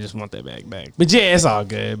 Yeah, I just want that bag back. But yeah, it's all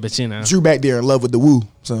good. But Drew back there in love with the woo.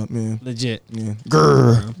 So man, legit. Yeah,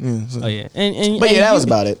 grr. Yeah, so. Oh yeah, and but that was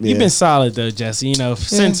about it. You've been solid though, Jesse.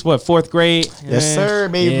 Since what, 4th grade? Yes, sir,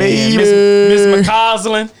 baby. Miss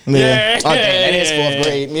McCausland. Yeah. Oh, damn, that is 4th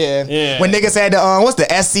grade. Yeah. When niggas had the what's the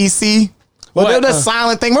SCC? Well, the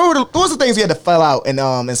silent thing. What was the things you had to fill out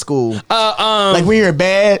in school? Like when you were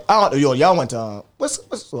bad. Y'all went to what's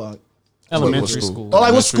elementary school.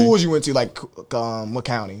 What schools you went to? What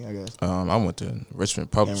county? I guess. I went to Richmond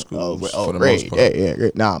Public Schools for the great. most part. Yeah,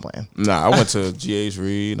 great. Nah, I'm playing. Nah, I went to G.H.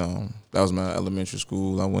 Reed. That was my elementary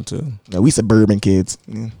school. I went to. Yeah, we suburban kids.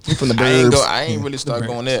 Yeah. We from the burbs. I ain't really start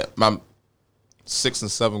going there. My 6th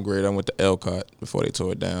and 7th grade, I went to Elcott before they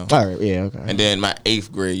tore it down. All right, yeah, okay. And then my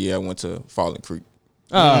 8th grade, I went to Fallen Creek.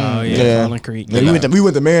 Oh yeah, Fallen Creek. Yeah, we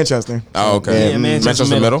went to Manchester. Oh, okay. Yeah, Manchester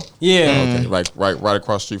Middle. Yeah. Okay. Like right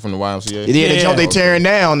across the street from the YMCA. Yeah, the jump they tearing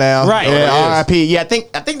down now. Right. Yeah, RIP. Yeah, I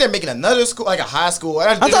think they're making another school, like a high school.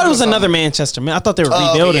 I thought it was another Manchester. Man, I thought they were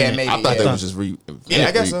rebuilding it. Maybe, I thought they was just Yeah,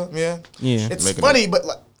 I guess so. Yeah. It's funny, but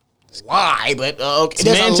why? But okay.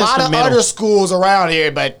 There's a lot of other schools around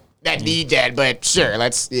here, but that need that, but sure,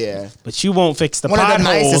 But you won't fix the one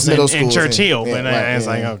potholes in Churchill. Yeah, but right, it's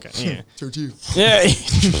like, okay, Churchill. Yeah,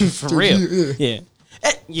 for real. Yeah.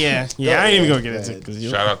 Yeah, I ain't even gonna get into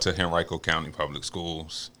it. Shout out to Henrico County Public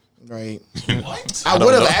Schools. Right. What? I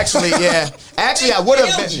would have actually, Actually, I would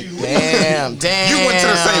have been. Damn. You went to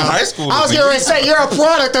the same high school. I was going to say, you're a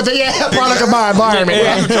product of my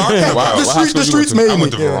environment. The streets made me. I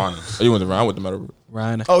went to Verona. Oh, you went to Verona? I went to Meadowbrook.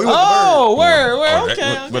 Ryan. Oh, we went to Bird. Where?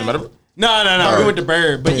 Okay. Went to Meadowbrook? No. We went to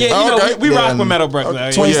Bird. But yeah, we rock with Meadowbrook.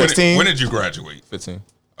 2016. When did you graduate? 15.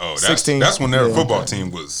 Oh, 16. That's when their football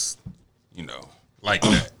team was, like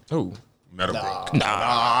that. Oh. Meadowbrook.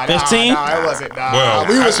 Nah. 15? Nah, it wasn't. Nah. Well,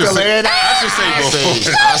 we were still in. I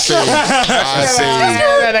say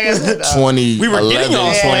 2011, We were getting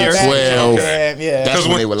all 2012. Yeah. That's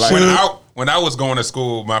when they were like. When I was going to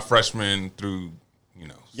school, my freshman through,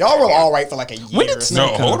 Y'all were all right for like a year. When did No,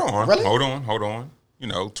 hold on. Really? Hold on.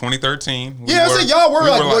 2013. Y'all were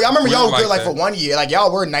like, I remember y'all were good like for 1 year. Like y'all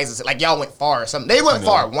were nice. Like y'all went far or something. They went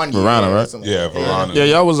far 1 year. Verona, right? Yeah, Verona. Yeah,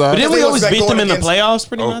 y'all was But didn't we They always was, like, beat them going in the against- playoffs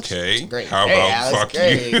pretty much? Okay. Great. How Hey, about Alex, fuck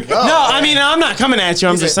hey, you? go. No, I mean, I'm not coming at you.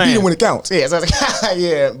 I'm just Beat saying. it when it counts. Yeah, so I was like,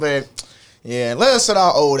 yeah, but yeah, let us shut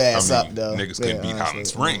our old ass up though. Niggas couldn't beat Highland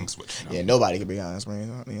Springs. But, Yeah, nobody could beat Highland Springs.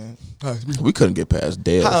 Yeah. We couldn't get past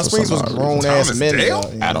Dale. Highland Springs was grown ass Thomas men. Dale?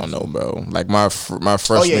 though, yeah. I don't know, bro. Like my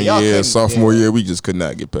freshman y'all year, couldn't, sophomore year, we just could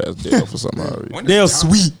not get past Dale for some odd reason. when They're is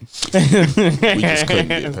Thomas- sweet. We just couldn't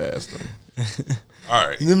get past them. All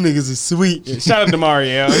right. Them niggas are sweet. Shout out to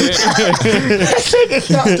Mario.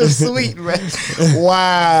 Dr. Sweet, man.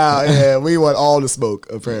 Wow. Yeah, we want all the smoke,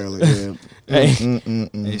 apparently. Yeah. Hey,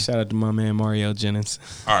 shout out to my man Mario Jennings.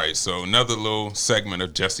 All right. So another little segment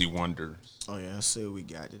of Jesse Wonders. Oh, yeah. Let's see what we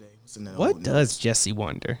got today. What's another What one? does Jesse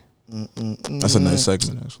wonder? That's a nice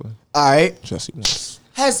segment, actually. All right. Jesse wants.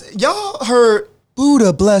 Has y'all heard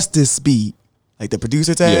Buddha bless this beat? Like the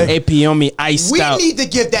producer tag? Yeah. AP on me iced We out. need to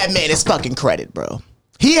give that man his fucking credit, bro.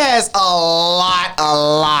 He has a lot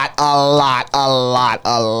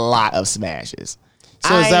of smashes.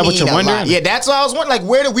 So is that what you're a lot. wondering? Yeah, that's what I was wondering. Like,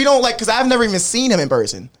 where do we don't like? Because I've never even seen him in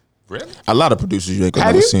person. Really? A lot of producers you ain't Have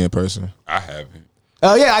gonna you? see in person. I haven't.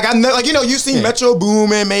 Oh yeah, you've seen Metro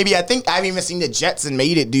Boomin. Maybe I think I've even seen the Jetson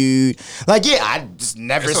made it, dude. Like I just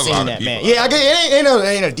never seen that man. Yeah, it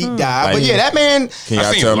ain't a deep dive, but yeah, that man. Can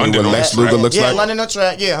y'all tell me what Lex Luger looks like? Yeah, London on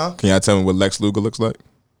track. Yeah, huh? Can y'all tell me what Lex Luger looks like?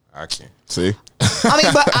 I can't. See? I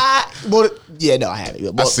mean, but I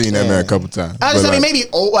haven't. I've seen that man a couple times. Maybe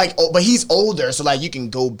but he's older, so like you can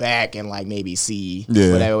go back and like maybe see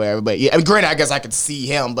whatever. But yeah, granted, I guess I could see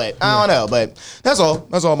him, but I don't know. But that's all.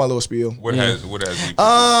 That's all my little spiel. What has he?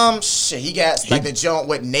 Shit, he got like the joint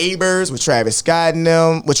with Neighbors with Travis Scott and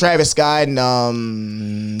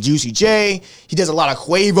Juicy J. He does a lot of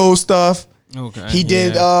Quavo stuff. Okay. He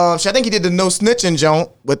did. I think he did the No Snitching joint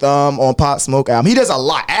with on Pop Smoke album. He does a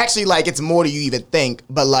lot. Actually, like it's more than you even think.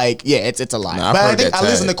 But like, yeah, it's a lot. But I think I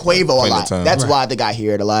listen to Quavo a lot. That's why I think I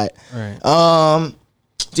hear it a lot. Right.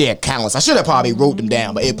 Yeah, countless. I should have probably wrote them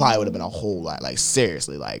down, but it probably would have been a whole lot. Like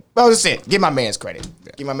seriously, like. But I was just saying, give my man's credit.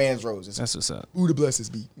 Give my man's roses. That's what's up. Buddha bless his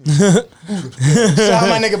beat. Shout out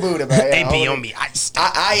my nigga Buddha, man. AP on me iced.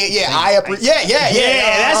 Yeah,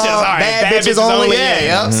 that's just all right. Bad bitches only.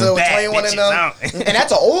 Yeah. So 21 and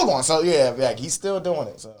that's an old one. So yeah, he's still doing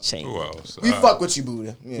it. So Who else? we fuck with you,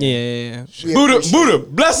 Buddha. Yeah. Buddha,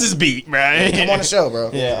 bless his beat, right? Come on the show, bro.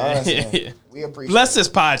 Yeah. We appreciate. Bless this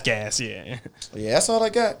podcast. Yeah. Yeah, that's all I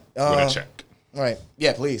got. With a check. All right.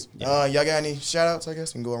 Yeah, please. Y'all got any shout outs? I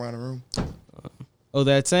guess we can go around the room. Oh,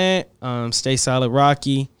 that's it. Stay solid,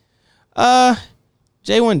 Rocky.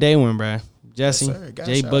 J1 Day One, bro. Jesse, Yes,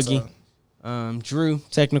 J Boogie, Drew,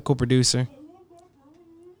 technical producer.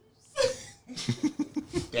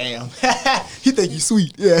 Damn. You think you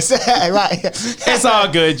sweet? Yes. Right. It's all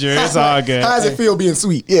good, Drew. It's all good. How does it feel being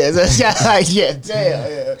sweet? Yeah.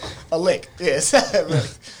 Damn. A lick. Yes.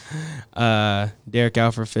 Derek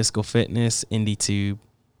Alford, Physical Fitness, IndieTube.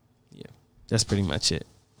 Yeah, that's pretty much it.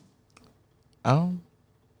 I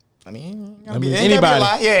mean, anybody.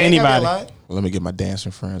 Well, let me get my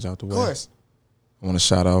dancing friends out the way. Of course. I want to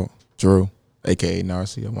shout out Drew, aka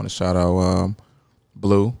Narcy. I want to shout out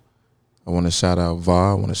Blue. I want to shout out Va.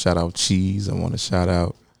 I want to shout out Cheese. I want to shout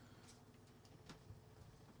out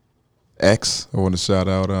X. I want to shout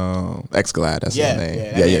out X Glad. That's his name.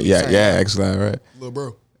 Yeah. X Glad, right? Little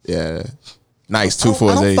bro. Yeah. Nice, 2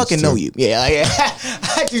 for his age. I don't fucking know you. Yeah.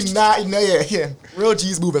 I do not know. Yeah. Real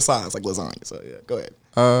G's moving signs like lasagna. So yeah, go ahead.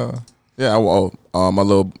 My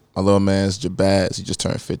little man's Jabaz. He just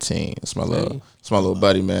turned 15. It's my little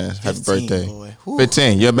buddy, man. Happy birthday. Boy.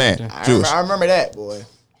 15, your man. I remember that, boy.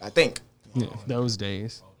 I think. Yeah, those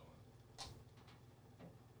days.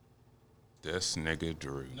 This nigga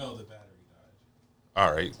Drew. No, the battery died.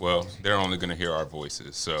 All right. Well, they're only gonna hear our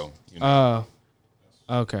voices, so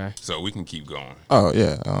okay. So we can keep going. Oh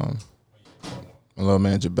yeah. My little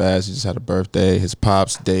man Jabaz, he just had a birthday. His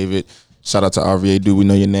pops, David. Shout out to RVA. Do we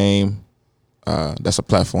know your name? That's a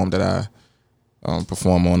platform that I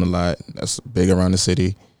perform on a lot. That's big around the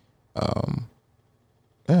city. I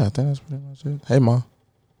think that's pretty much it. Hey, Ma.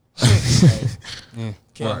 All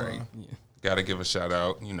right. Gotta give a shout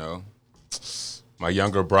out. My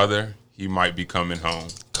younger brother. He might be coming home.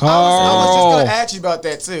 Carl. I was just gonna ask you about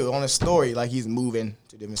that too on a story. Like he's moving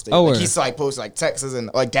to different states. Oh, like he's like posted like Texas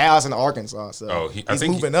and like Dallas and Arkansas. So he's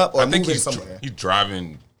moving up or moving somewhere. He's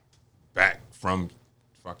driving back from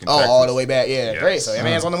fucking Texas. all the way back. Yeah, great. So that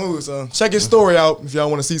man's on the move. So check his story out if y'all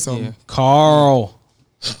want to see something. Yeah. Carl.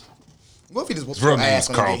 What if he just whooped your ass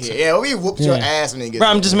when he get here? Yeah, what if he whooped your ass when he get bro,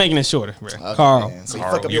 here? I'm just making it shorter, bro. Okay, Carl. Man. So you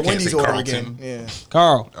fuck up your Wendy's order again. Yeah.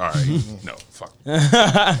 Carl. All right. No, fuck.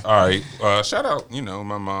 All right. Shout out,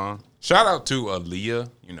 my mom. Shout out to Aaliyah.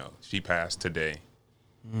 She passed today.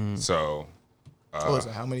 So. Was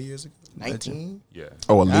it how many years ago? 19? Yeah.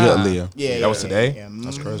 Oh, Aaliyah. Yeah. That was today? Yeah.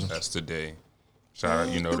 That's crazy. That's today. Shout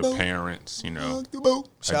out, the parents,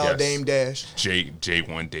 Shout out Dame Dash.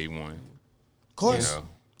 J1 Day One. Of course.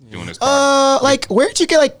 Doing this podcast. Like, where'd you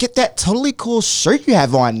get that totally cool shirt you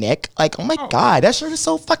have on, Nick? Like, oh my God, that shirt is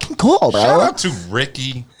so fucking cool, bro. Shout out to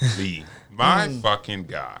Ricky Lee, my fucking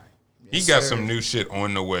guy. He got some new shit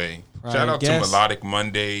on the way. Shout out to Melodic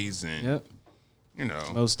Mondays and,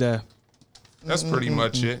 Most def. That's pretty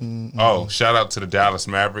much it. Oh, shout out to the Dallas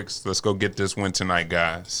Mavericks. Let's go get this win tonight,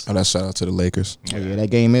 guys. Oh, that's shout out to the Lakers. Yeah, that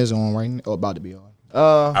game is on right now. Or about to be on.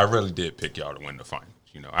 I really did pick y'all to win the finals.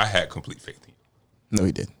 I had complete faith in you. No,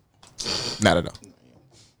 he didn't. Not at all.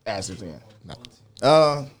 As if then. No.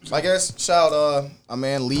 I guess shout out my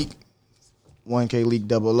man Leak, 1K Leak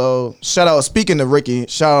 00. Shout out. Speaking of Ricky,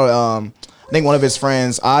 shout out. I think one of his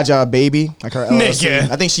friends, Aja Baby, like her LLC.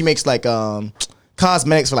 I think she makes like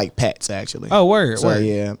cosmetics for like pets actually. Oh, word.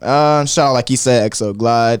 Yeah. Shout out like he said, EXO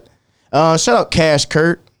Glide. Shout out Cash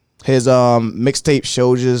Kurt. His mixtape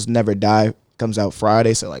Soldiers Never Die comes out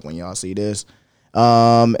Friday. So like when y'all see this.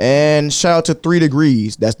 And shout out to 3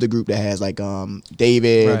 Degrees. That's the group that has like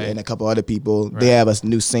David and a couple other people. They have a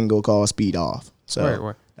new single called Speed Off.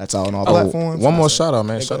 So that's all on all platforms. One more shout out,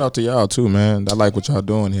 man. Shout out to y'all too, man. I like what y'all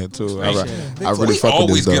doing here too. I really fuck with this. We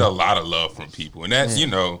always get a lot of love from people, and that's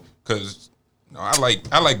because I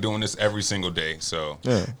like doing this every single day. So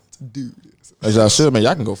Dude. As y'all should, man.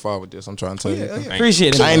 Y'all can go far with this. I'm trying to tell you.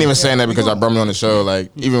 Appreciate it. I ain't even saying that because I brought me on the show.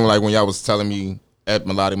 Like even like when y'all was telling me at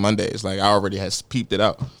Melodic Mondays, like I already had peeped it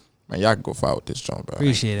out. Man, y'all can go far with this joint, bro.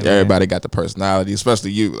 Appreciate it. Everybody got the personality,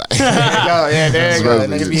 especially you. Like, there you go.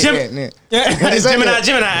 Gemini.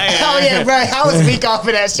 Oh yeah, bro. I was weak off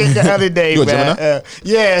of that shit the other day, you a man. Gemini?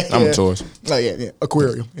 Yeah. I'm a Taurus. Oh yeah.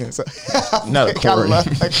 Aquarium. Yeah. So, not Aquarium.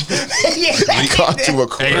 We caught you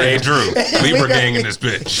Aquarium. Hey, Drew. Libra gang in this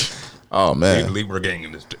bitch. Oh man, Libra gang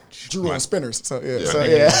in this bitch. Drew on spinners. So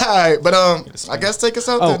yeah. All right, but I guess take us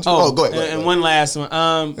out. Then. Go ahead. And one last one.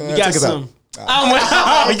 We got some.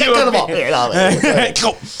 But we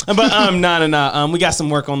got some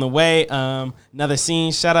work on the way. Another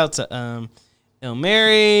scene. Shout out to El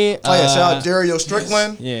Mary. Shout out Dario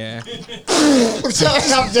Strickland. Yeah.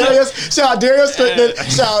 Shout out Dario Strickland.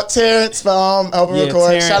 Shout out Terrence for helping record.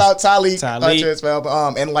 Terrence. Shout out Tyleek for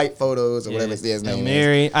helping and Light Photos or whatever his name El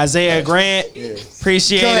Mary. Isaiah Grant.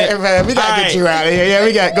 Appreciate it. Man, we gotta get you out of here. Yeah,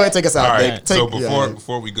 we got. Go ahead, take us out. All right. So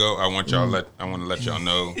before we go, I want to let y'all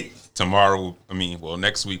know. Tomorrow,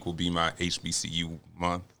 next week will be my HBCU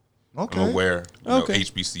month. Okay. I'm aware.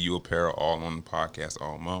 HBCU apparel all on the podcast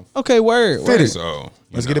all month. Okay, word. So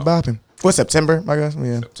let's get it bopping. What's September, my guys?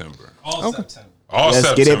 Yeah. September. September.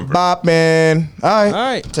 Let's get it bopping. All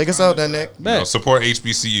right. Take us out then, Nick. Support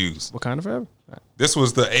HBCUs. Wakanda forever. This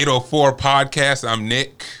was the 804 podcast. I'm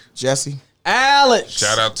Nick. Jesse. Alex.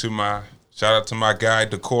 Shout out to my guy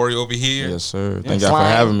DeCori over here. Yes, sir. Thank y'all for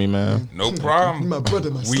having me, man. No problem. My brother,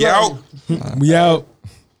 we out. We out.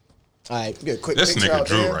 All right, get a quick this picture nigga out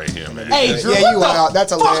Drew there. right here, man. Hey, Drew, you out.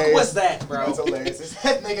 That's hilarious. Fuck was that, bro? That's hilarious.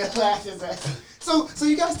 That nigga laughed his ass. So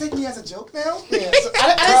you guys take me as a joke now? Yeah. So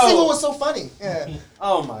I didn't see what was so funny. Yeah.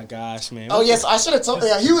 Oh my gosh, man. Oh yes, I should have told.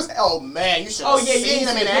 Yeah, he was. Oh man, you should have seen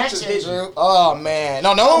him in action, Drew. Oh man,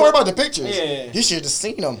 no, don't worry about the pictures. Yeah, you should have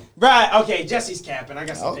seen him. Right. Okay, Jesse's capping. I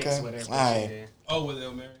got some pics with him. All right. Oh, with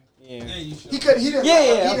El Mary. Yeah. You should. He didn't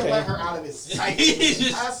let her out of his sight.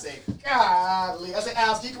 I said, godly. I said,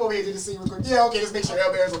 Alex, you come over here to the scene real quick. Yeah, okay, just make sure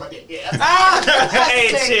El Mary's on my dick. Yeah. Hey,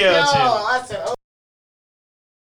 chill. I said,